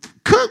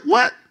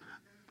what?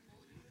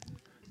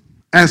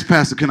 Ask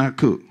Pastor, can I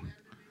cook?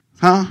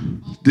 Huh?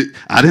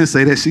 I didn't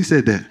say that. She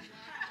said that.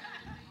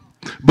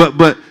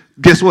 But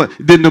guess what?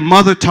 Then the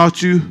mother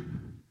taught you,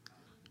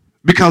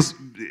 because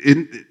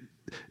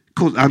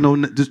I know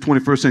this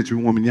 21st century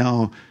woman,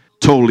 y'all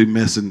totally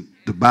messing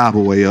the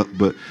Bible way up,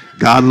 but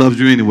God loves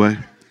you anyway.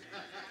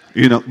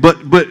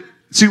 But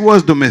she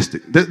was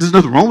domestic. There's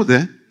nothing wrong with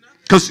that,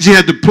 because she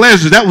had the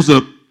pleasure. That was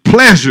a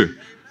pleasure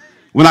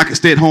when I could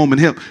stay at home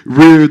and help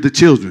rear the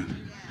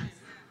children.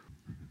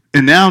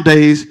 And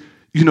nowadays,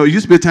 it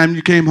used to be a time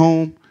you came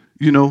home,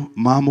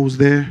 mama was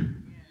there.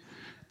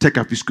 Take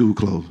off your school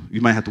clothes.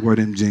 You might have to wear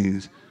them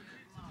jeans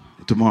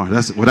tomorrow.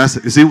 That's what I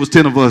said. See, it was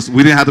 10 of us.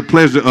 We didn't have the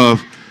pleasure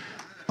of.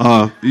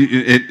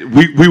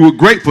 We were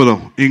grateful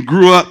though, and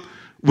grew up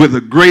with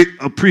a great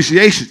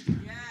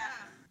appreciation.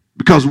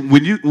 Because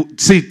when you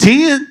see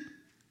 10,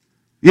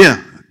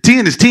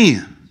 10 is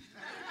 10.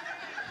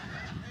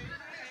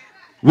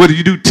 Whether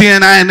you do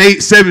 10, 9,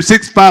 8, 7,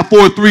 6, 5,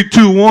 4, 3,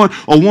 2, 1,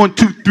 or 1,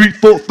 2, 3,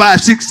 4,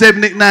 5, 6,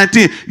 7, 8, 9,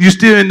 10, you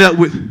still end up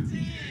with.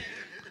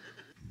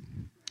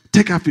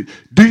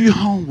 Do your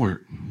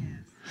homework.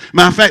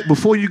 Matter of fact,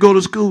 before you go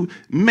to school,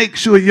 make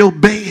sure your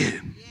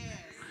bed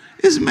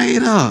is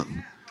made up.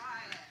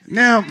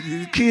 Now,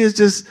 kids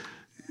just,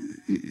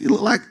 you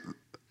look like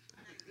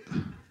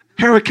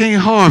Hurricane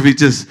Harvey,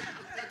 just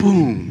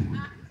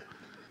boom.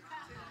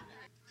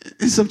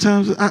 And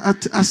sometimes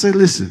I say,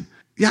 listen,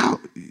 y'all,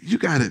 you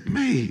got it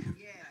made.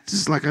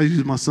 Just like I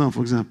use my son,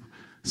 for example.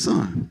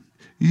 Son,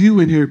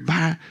 you in here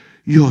by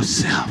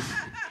yourself.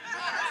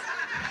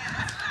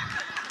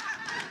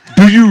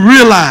 Do you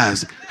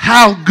realize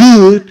how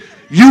good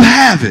you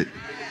have it?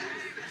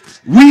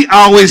 We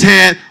always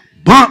had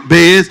bunk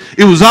beds.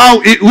 It was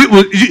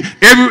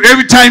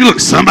every time you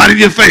look, somebody in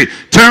your face.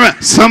 Turn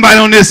around, somebody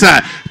on this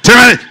side. Turn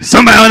around,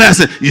 somebody on that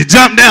side. You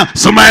jump down,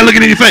 somebody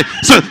looking in your face.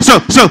 So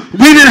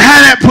we didn't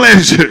have that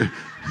pleasure.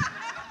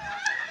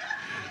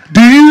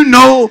 Do you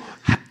know?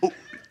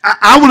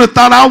 I would have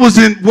thought I was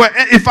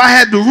if I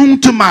had the room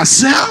to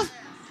myself.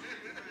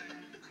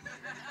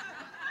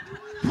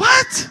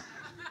 What?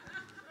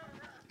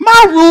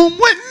 My room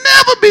would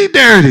never be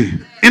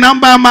dirty. And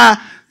I'm by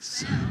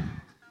myself.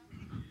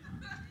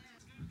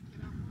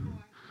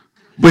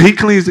 But he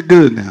cleans it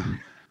good now.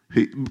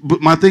 But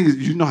my thing is,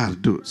 you know how to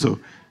do it. So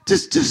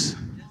just.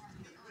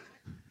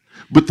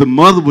 But the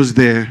mother was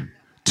there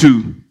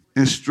to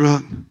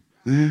instruct.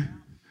 Yeah.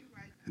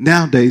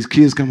 Nowadays,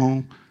 kids come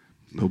home,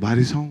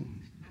 nobody's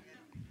home.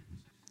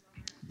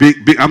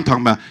 Big. I'm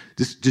talking about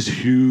just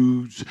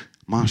huge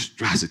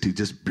monstrosity,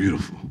 just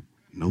beautiful.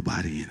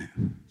 Nobody in it.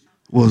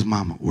 Was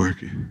mama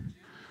working?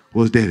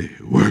 Was daddy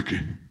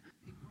working?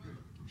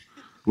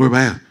 Where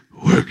about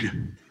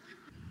working?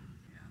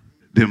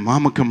 Then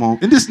mama come home,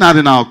 and this is not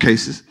in all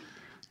cases.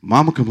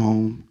 Mama come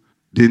home,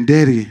 then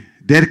daddy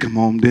come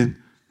home, then.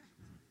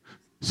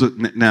 So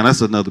now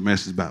that's another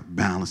message about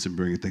balance and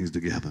bringing things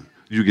together.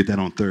 You get that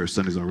on third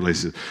Sundays on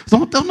relationships.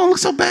 Don't look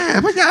so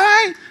bad. But all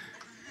right.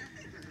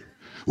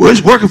 Well,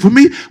 it's working for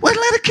me. Well,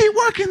 let it keep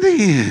working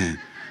then.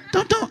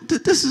 Don't.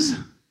 This is.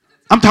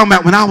 I'm talking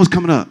about when I was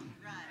coming up.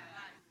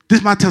 This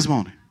is my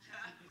testimony.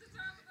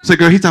 Say,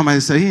 girl, he ain't talking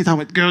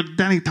about, girl,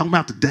 that ain't talking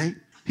about today.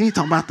 He ain't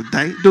talking about the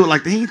day. Do it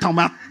like that. He ain't talking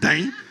about the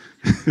day.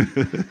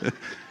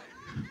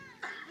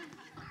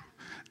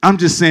 I'm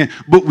just saying,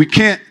 but we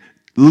can't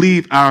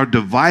leave our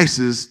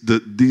devices,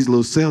 these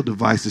little cell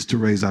devices, to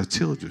raise our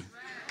children.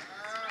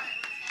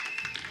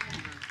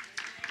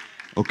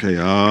 Okay,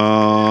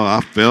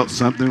 I felt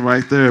something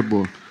right there,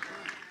 boy.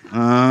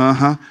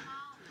 Uh-huh.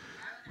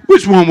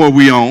 Which one were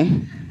we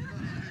on?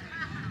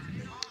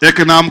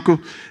 Economical.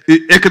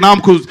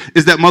 Economical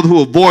is that mother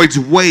who avoids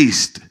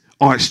waste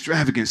or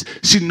extravagance.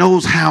 She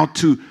knows how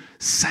to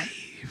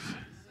save.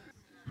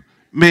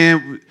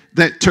 Man,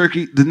 that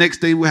turkey, the next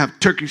day we'll have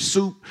turkey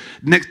soup,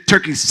 next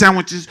turkey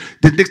sandwiches.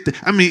 The next day,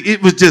 I mean,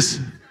 it was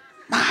just,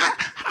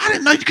 I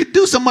didn't know you could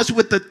do so much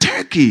with the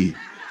turkey.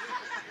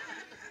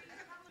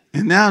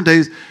 And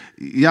nowadays,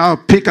 y'all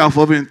pick off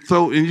of it and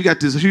throw, and you got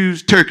this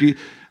huge turkey,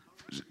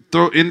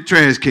 throw it in the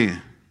trash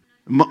can.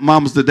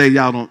 Mamas today,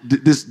 y'all don't,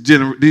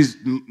 these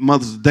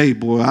mothers today,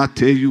 boy, I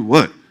tell you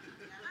what.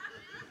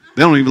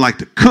 They don't even like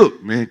to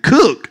cook, man.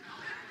 Cook.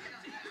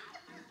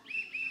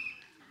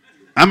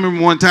 I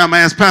remember one time I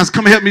asked Pastor,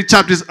 come help me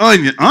chop this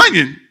onion.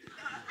 Onion?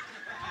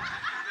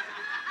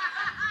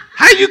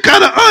 How you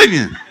cut an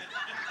onion?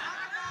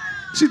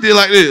 She did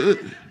like this.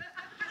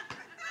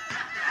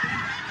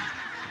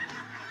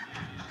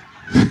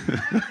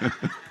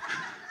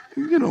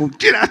 You know,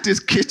 get out this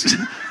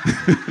kitchen.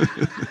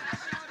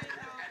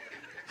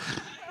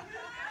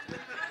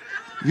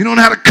 You don't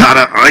know how to cut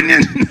an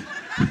onion.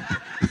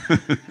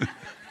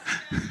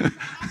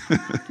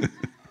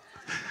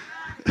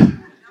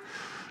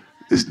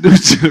 This new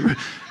generation.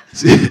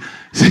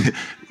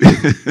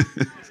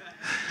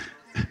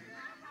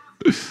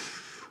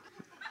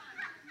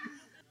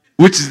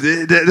 Which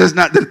is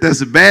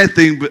that's a bad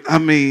thing, but I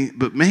mean,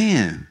 but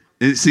man,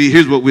 and see,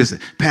 here's what we're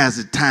saying.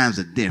 Pastor, times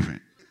are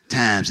different.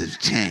 Times have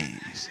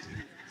changed.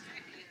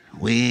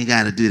 We ain't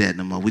got to do that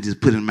no more. We just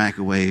put it in the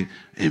microwave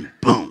and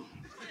boom.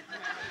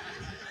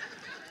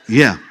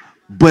 Yeah,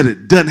 but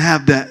it doesn't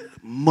have that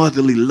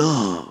motherly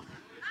love.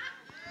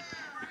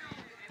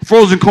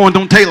 Frozen corn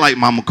don't taste like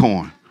mama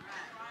corn.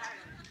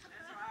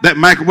 That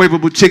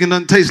microwavable chicken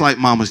doesn't taste like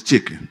mama's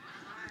chicken.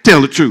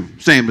 Tell the truth.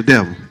 Shame the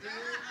devil.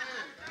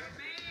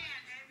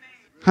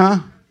 Huh?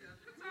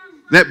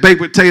 That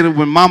baked potato,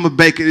 when mama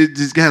bakes it, it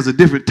just has a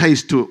different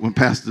taste to it when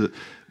pastor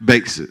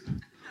bakes it.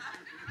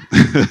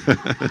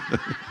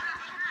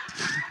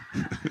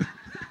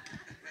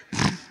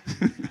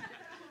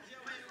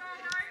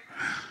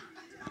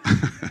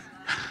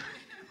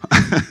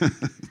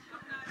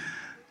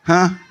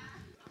 Huh?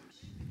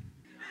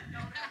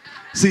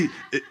 See,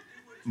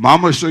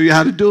 mama will show you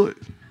how to do it.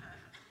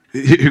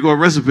 Here go a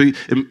recipe.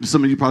 And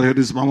some of you probably heard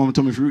this. My mama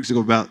told me a few weeks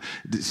ago about,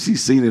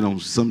 she's seen it on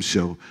some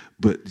show,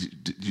 but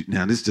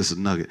now this is just a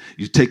nugget.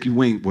 You take your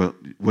wing, well,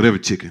 whatever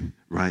chicken,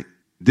 right?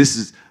 This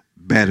is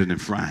better than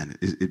frying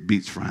it. It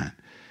beats frying.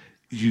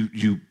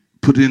 You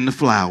put it in the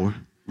flour,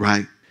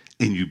 right?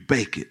 And you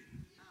bake it.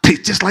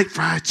 Tastes just like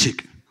fried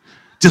chicken.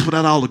 Just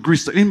without all the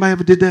grease. Anybody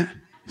ever did that?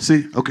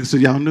 See? Okay, so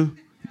y'all knew?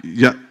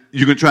 Yeah,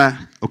 you can try?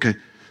 Okay.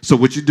 So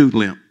what you do,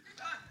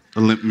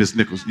 Limp, Miss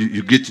Nichols,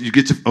 you get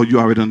your, oh, you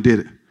already done did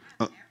it.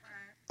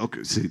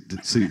 Okay, see,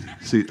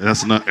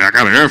 that's enough. I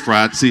got an air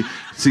fried. See,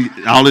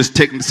 all this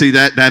technique. See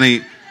that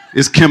ain't.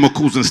 It's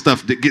chemicals and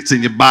stuff that gets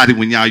in your body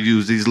when y'all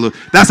use these little.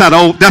 That's how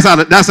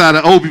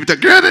the old people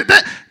talk. Girl,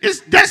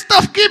 that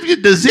stuff give you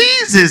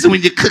diseases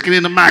when you cook it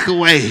in the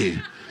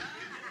microwave.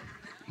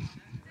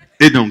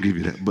 It don't give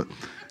you that, but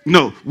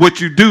no.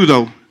 What you do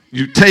though,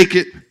 you take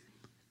it.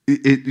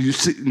 You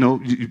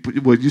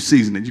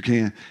season it. You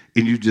can,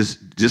 and you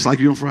just like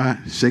you're gonna fry,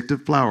 shake the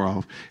flour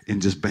off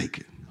and just bake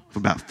it for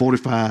about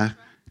 45,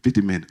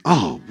 50 minutes.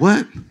 Oh,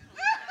 what?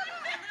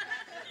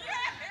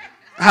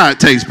 How it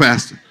tastes,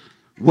 Pastor?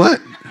 What?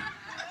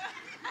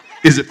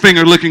 Is it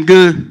finger looking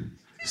good?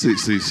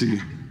 See.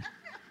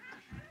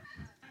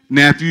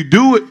 Now, if you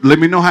do it, let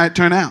me know how it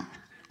turned out.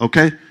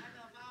 Okay?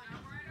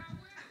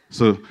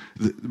 So,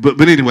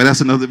 but anyway, that's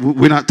another.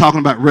 We're not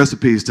talking about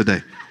recipes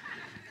today.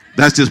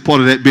 That's just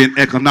part of that being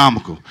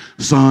economical.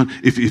 Son,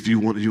 if you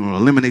want to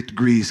eliminate the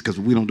grease, because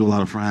we don't do a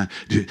lot of frying,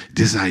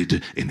 this is how you do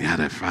it. And how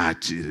that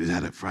fried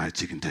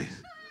chicken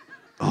tastes.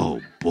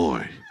 Oh,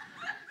 boy.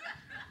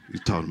 You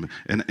talking to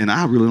me. And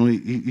I really don't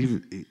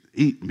even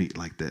eat meat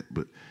like that.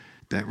 But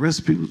that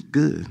recipe was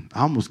good.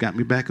 I almost got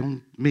me back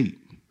on meat.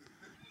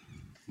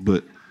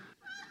 But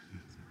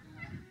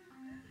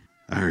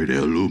I heard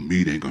that little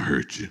meat ain't going to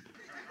hurt you.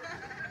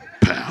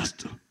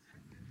 Pastor.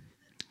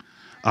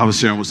 I was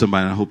sharing with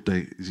somebody, and I hope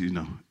they,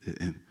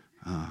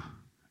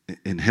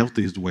 and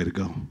healthy is the way to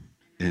go.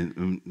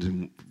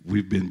 And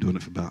we've been doing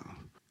it for about,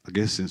 I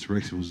guess, since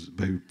Rex was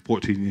maybe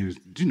 14 years,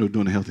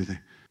 doing the healthy thing.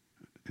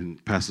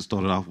 And Pastor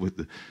started off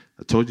with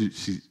I told you,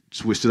 she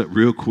switched it up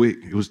real quick.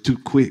 It was too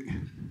quick.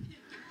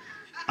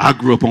 I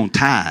grew up on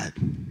Tide.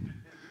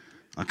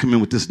 I come in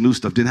with this new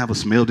stuff, didn't have a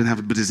smell, but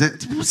what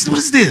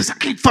is this? I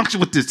can't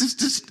function with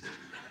this.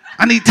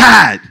 I need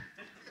Tide.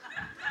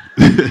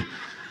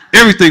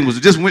 Everything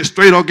just went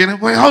straight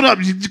organic. Wait, hold up,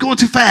 you're going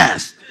too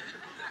fast.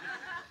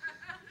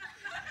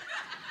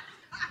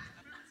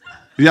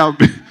 Y'all,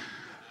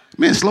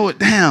 man, slow it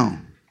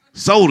down.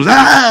 Sodas.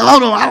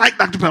 Hold on. I like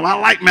Dr. Pepper. I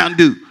like Mountain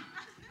Dew.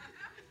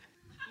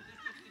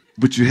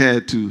 But you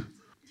had to.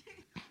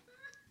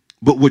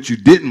 But what you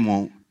didn't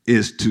want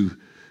is to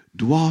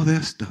do all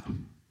that stuff.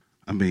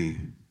 I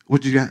mean,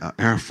 what you got? An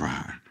air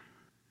fryer,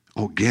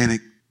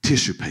 organic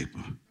tissue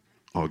paper,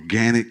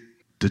 organic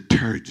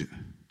detergent.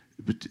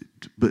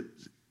 But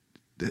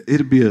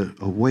it'd be a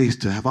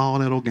waste to have all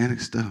that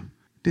organic stuff.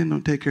 Then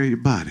don't take care of your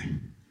body.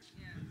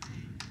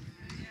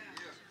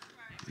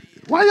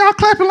 Why y'all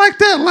clapping like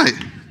that?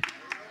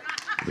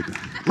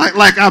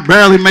 Like I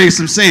barely made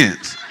some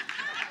sense.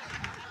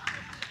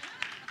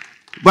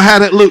 But how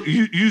that look?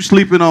 You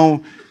sleeping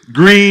on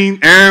green,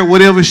 air,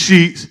 whatever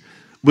sheets,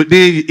 but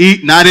then you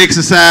eat, not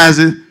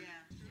exercising.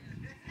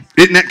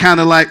 Isn't that kind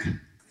of like?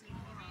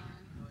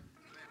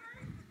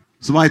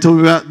 Somebody told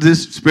me about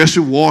this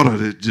special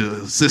water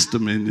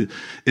system and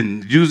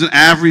using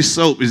ivory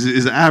soap. Is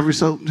it ivory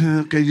soap?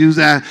 Okay, use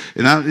that.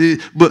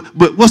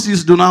 But what's the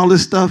use of doing all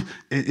this stuff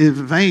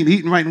if I ain't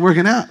eating right and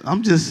working out?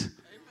 I'm just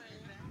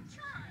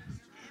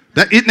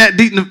isn't that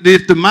deep?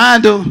 If the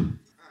mind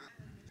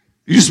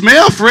you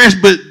smell fresh,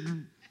 but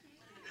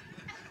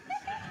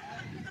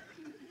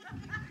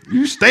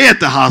you stay at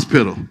the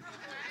hospital.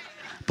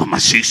 But my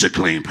sheets are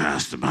clean,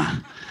 Pastor.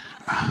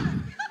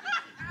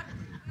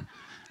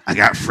 I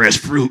got fresh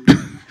fruit.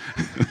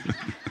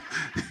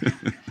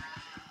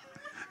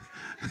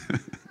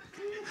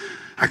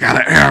 I got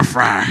an air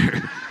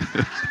fryer.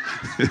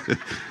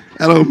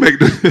 That don't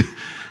make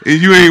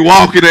and you ain't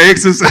walking or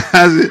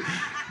exercising.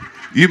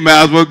 You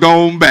might as well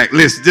go on back.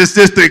 Listen, just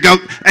think,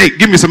 hey,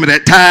 give me some of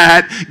that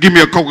Tide. Give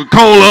me a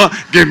Coca-Cola.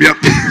 Give me a...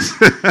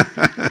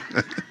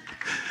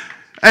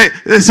 Hey,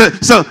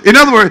 so in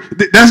other words,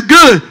 that's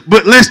good,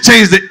 but let's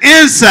change the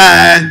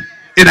inside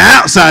and the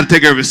outside to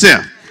take care of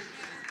itself.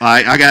 All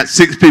right, I got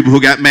 6 people who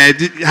got mad.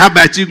 How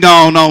about you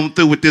going on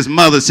through with this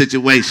mother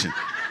situation?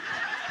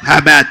 How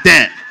about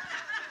that?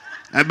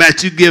 How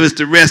about you give us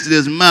the rest of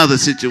this mother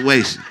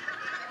situation?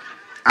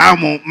 I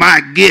want my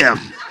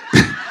gift.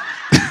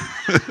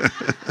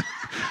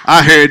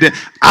 I heard that.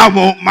 I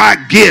want my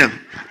gift,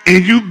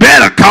 and you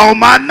better call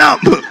my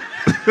number.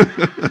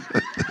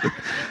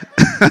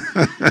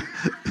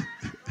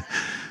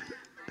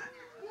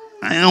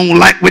 I don't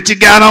like what you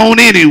got on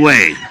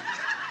anyway.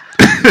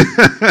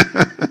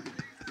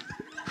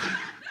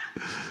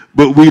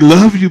 But we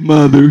love you,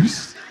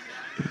 mothers.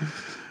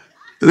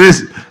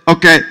 Listen,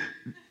 okay.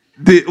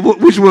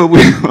 Which one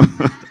we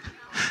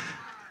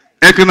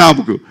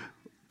economical.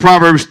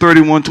 Proverbs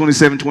 31,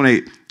 27,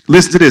 28.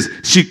 Listen to this.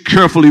 She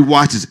carefully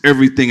watches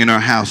everything in her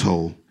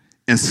household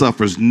and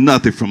suffers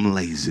nothing from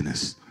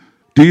laziness.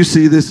 Do you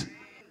see this?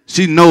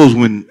 She knows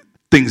when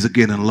things are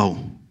getting low.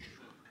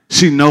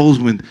 She knows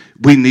when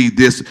we need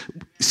this.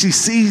 She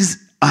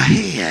sees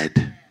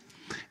ahead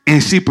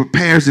and she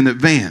prepares in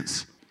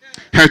advance.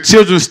 Her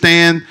children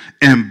stand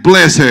and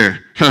bless her.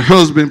 Her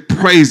husband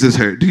praises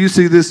her. Do you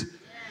see this?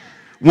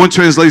 One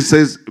translation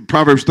says,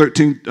 Proverbs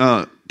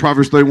 31,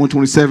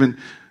 27,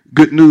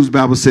 Good News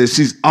Bible says,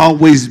 she's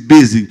always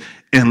busy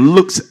and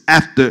looks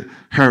after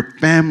her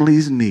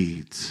family's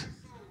needs.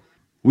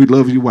 We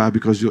love you. Why?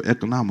 Because you're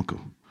economical.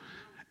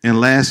 And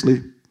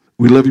lastly,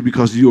 we love you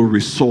because you're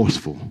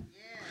resourceful.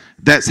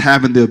 That's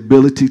having the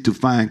ability to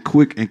find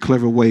quick and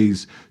clever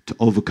ways to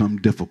overcome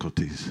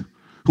difficulties.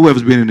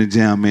 Whoever's been in the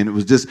jam, man, it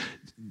was just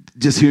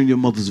hearing your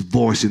mother's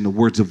voice and the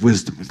words of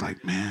wisdom. It's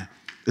like, man,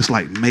 it's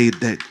like made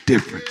that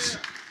difference.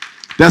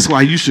 That's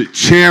why you should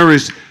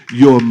cherish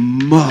your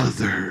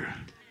mother.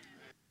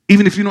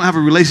 Even if you don't have a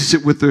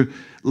relationship with her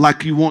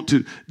like you want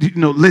to,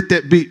 let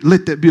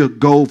that be a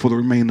goal for the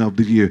remainder of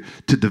the year,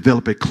 to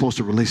develop a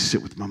closer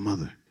relationship with my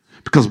mother.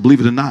 Because believe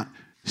it or not,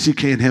 she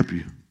can't help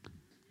you.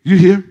 You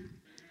hear?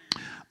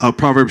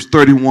 Proverbs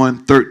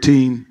 31,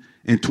 13,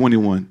 and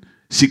 21.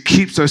 She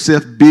keeps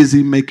herself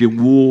busy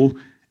making wool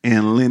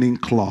and linen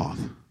cloth.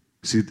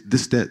 See,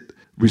 this is that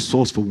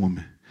resourceful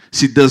woman.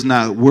 She does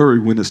not worry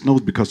when it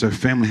snows because her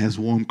family has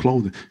warm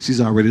clothing.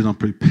 She's already done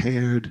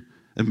prepared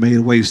and made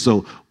a way.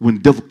 So when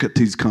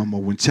difficulties come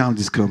or when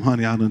challenges come,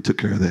 honey, I done took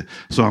care of that.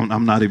 So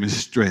I'm not even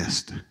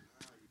stressed.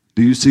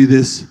 Do you see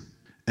this?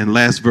 And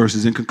last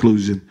verses in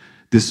conclusion,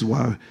 this is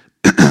why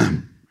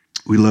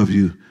we love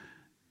you.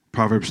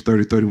 Proverbs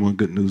 30, 31,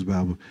 Good News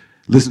Bible.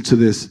 Listen to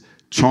this.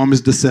 Charm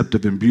is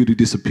deceptive and beauty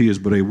disappears,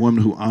 but a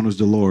woman who honors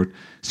the Lord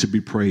should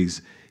be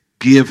praised.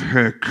 Give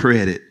her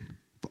credit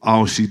for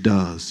all she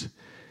does.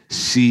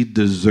 She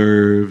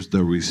deserves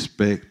the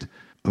respect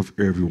of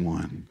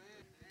everyone.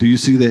 Do you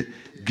see that?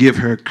 Give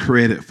her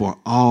credit for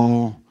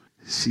all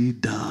she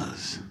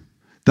does.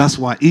 That's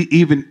why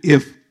even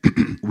if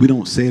we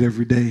don't say it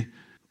every day,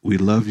 we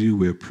love you,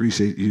 we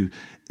appreciate you.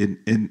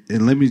 And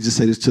let me just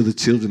say this to the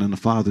children and the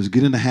fathers.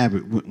 Get in the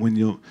habit when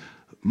your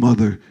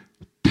mother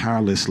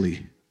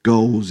tirelessly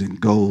goes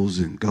and goes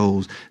and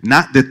goes.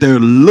 Not that they're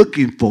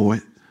looking for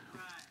it,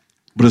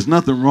 but there's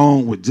nothing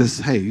wrong with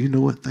just, hey, you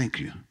know what? Thank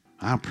you.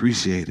 I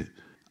appreciate it.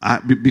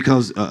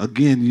 Because,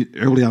 again,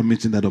 earlier I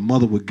mentioned that a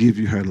mother would give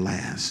you her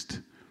last.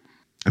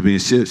 I mean,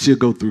 she'll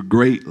go through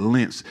great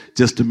lengths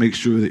just to make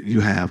sure that you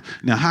have.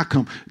 Now, how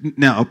come?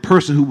 Now, a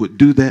person who would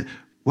do that,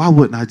 why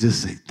wouldn't I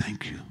just say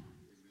thank you?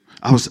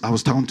 I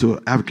was talking to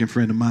an African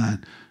friend of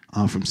mine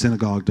from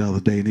synagogue the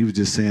other day, and he was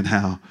just saying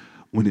how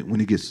when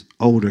he gets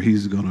older,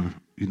 he's gonna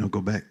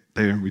go back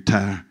there and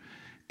retire.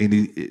 And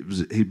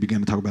he began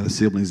to talk about his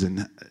siblings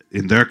and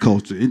in their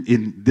culture.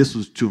 And this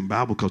was true in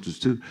Bible cultures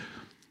too.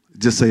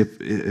 Just say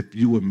if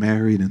you were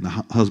married and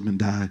the husband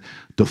died,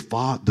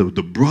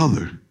 the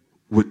brother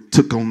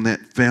took on that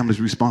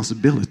family's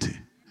responsibility.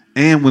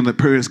 And when the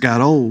parents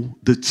got old,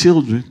 the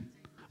children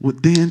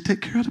would then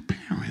take care of the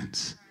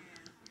parents.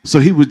 So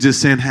he was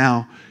just saying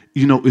how,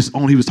 he was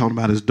talking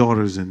about his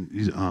daughters.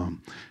 And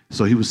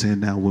so he was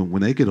saying now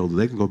when they get older,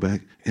 they can go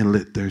back and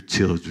let their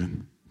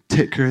children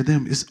take care of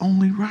them. It's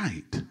only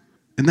right.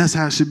 And that's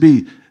how it should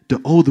be.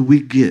 The older we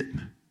get,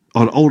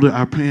 or the older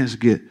our parents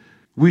get,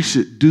 we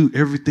should do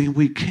everything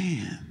we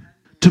can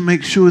to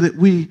make sure that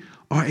we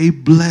are a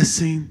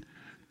blessing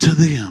to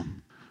them.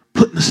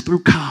 Putting us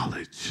through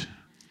college,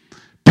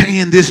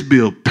 paying this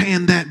bill,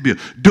 paying that bill,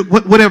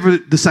 whatever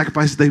the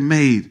sacrifices they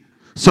made.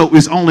 So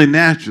it's only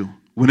natural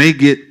when they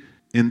get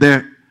in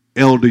their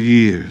elder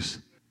years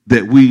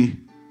that we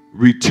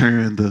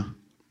return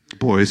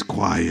boy, it's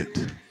quiet.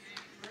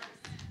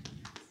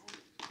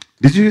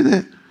 Did you hear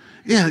that?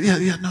 Yeah.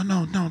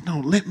 No.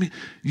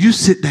 You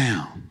sit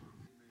down.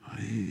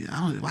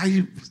 Why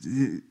you?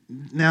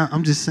 Now,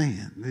 I'm just saying,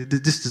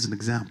 this is an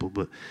example,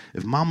 but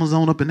if mama's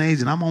on up in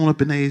age and I'm on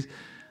up in age,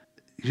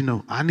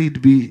 I need to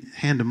be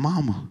handing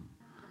mama,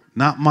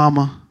 not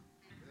mama.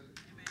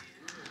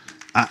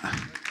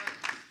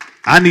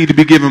 I need to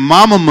be giving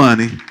mama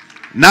money,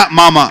 not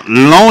mama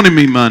loaning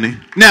me money.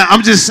 Now,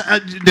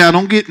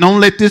 don't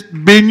let this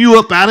bend you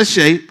up out of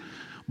shape.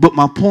 But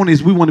my point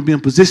is, we want to be in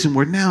a position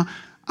where now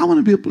I want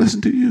to be a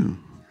blessing to you.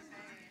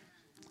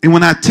 And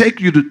when I take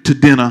you to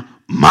dinner,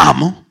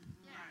 mama,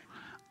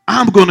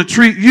 I'm going to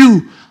treat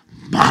you,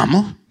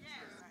 mama.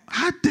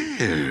 I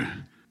dare.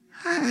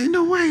 Ain't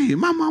no way.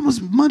 My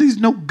mama's money's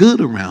no good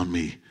around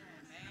me.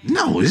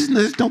 No, it's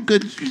no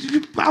good.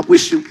 I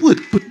wish you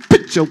would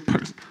put your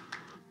purse.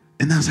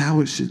 And that's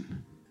how it should.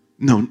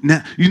 No,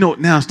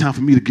 now it's time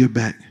for me to give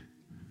back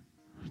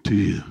to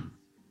you.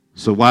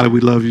 So why do we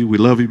love you? We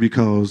love you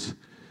because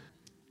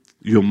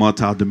you're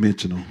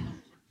multidimensional.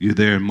 You're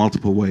there in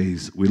multiple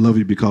ways. We love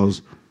you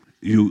because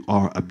you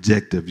are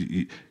objective.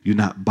 You're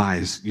not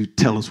biased. You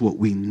tell us what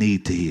we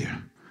need to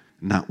hear,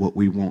 not what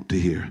we want to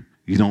hear.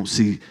 You don't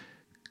see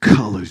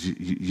colors.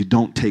 You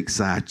don't take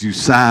sides. You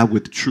side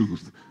with the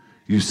truth.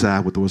 You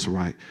side with what's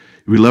right.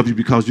 We love you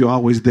because you're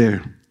always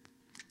there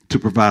to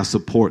provide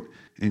support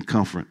and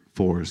comfort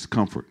for us.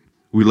 Comfort.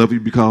 We love you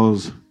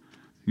because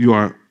you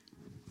are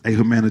a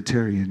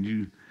humanitarian.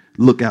 You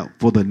look out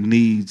for the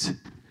needs.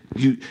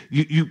 You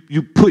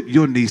put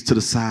your needs to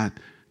the side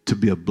to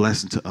be a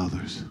blessing to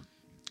others.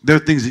 There are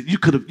things that you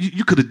could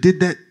have did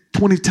that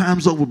 20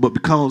 times over, but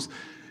because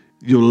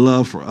your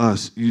love for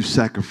us, you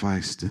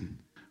sacrificed. And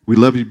we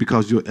love you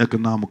because you're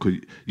economical.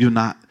 You're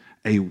not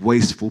a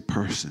wasteful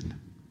person.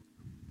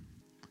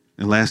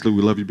 And lastly,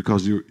 we love you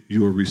because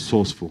you're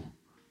resourceful.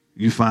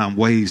 You find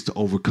ways to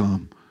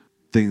overcome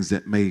things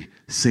that may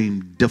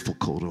seem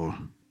difficult.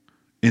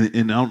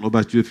 And I don't know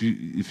about you,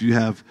 if you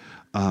have,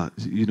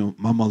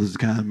 my mother's the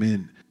kind of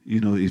man,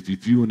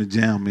 if you in the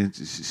jam, man,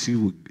 she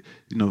would,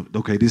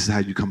 okay, this is how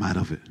you come out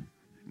of it.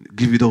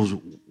 Give you those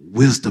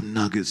wisdom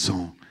nuggets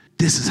on,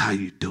 this is how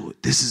you do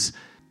it. This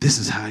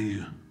is how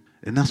you,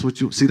 and that's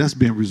what you, see, that's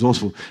being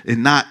resourceful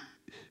and not,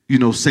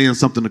 saying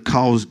something to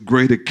cause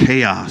greater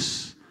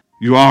chaos.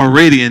 You're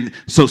already in,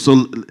 so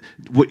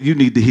what you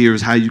need to hear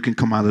is how you can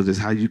come out of this,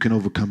 how you can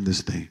overcome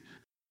this thing.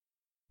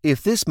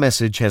 If this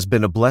message has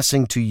been a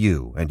blessing to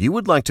you and you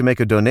would like to make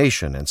a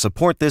donation and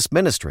support this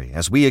ministry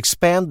as we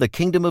expand the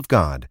kingdom of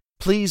God,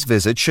 please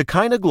visit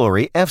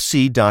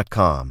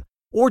ShekinahGloryFC.com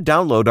or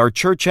download our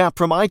church app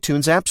from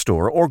iTunes App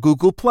Store or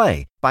Google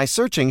Play by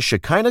searching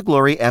Shekinah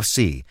Glory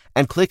FC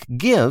and click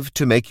Give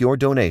to make your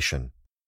donation.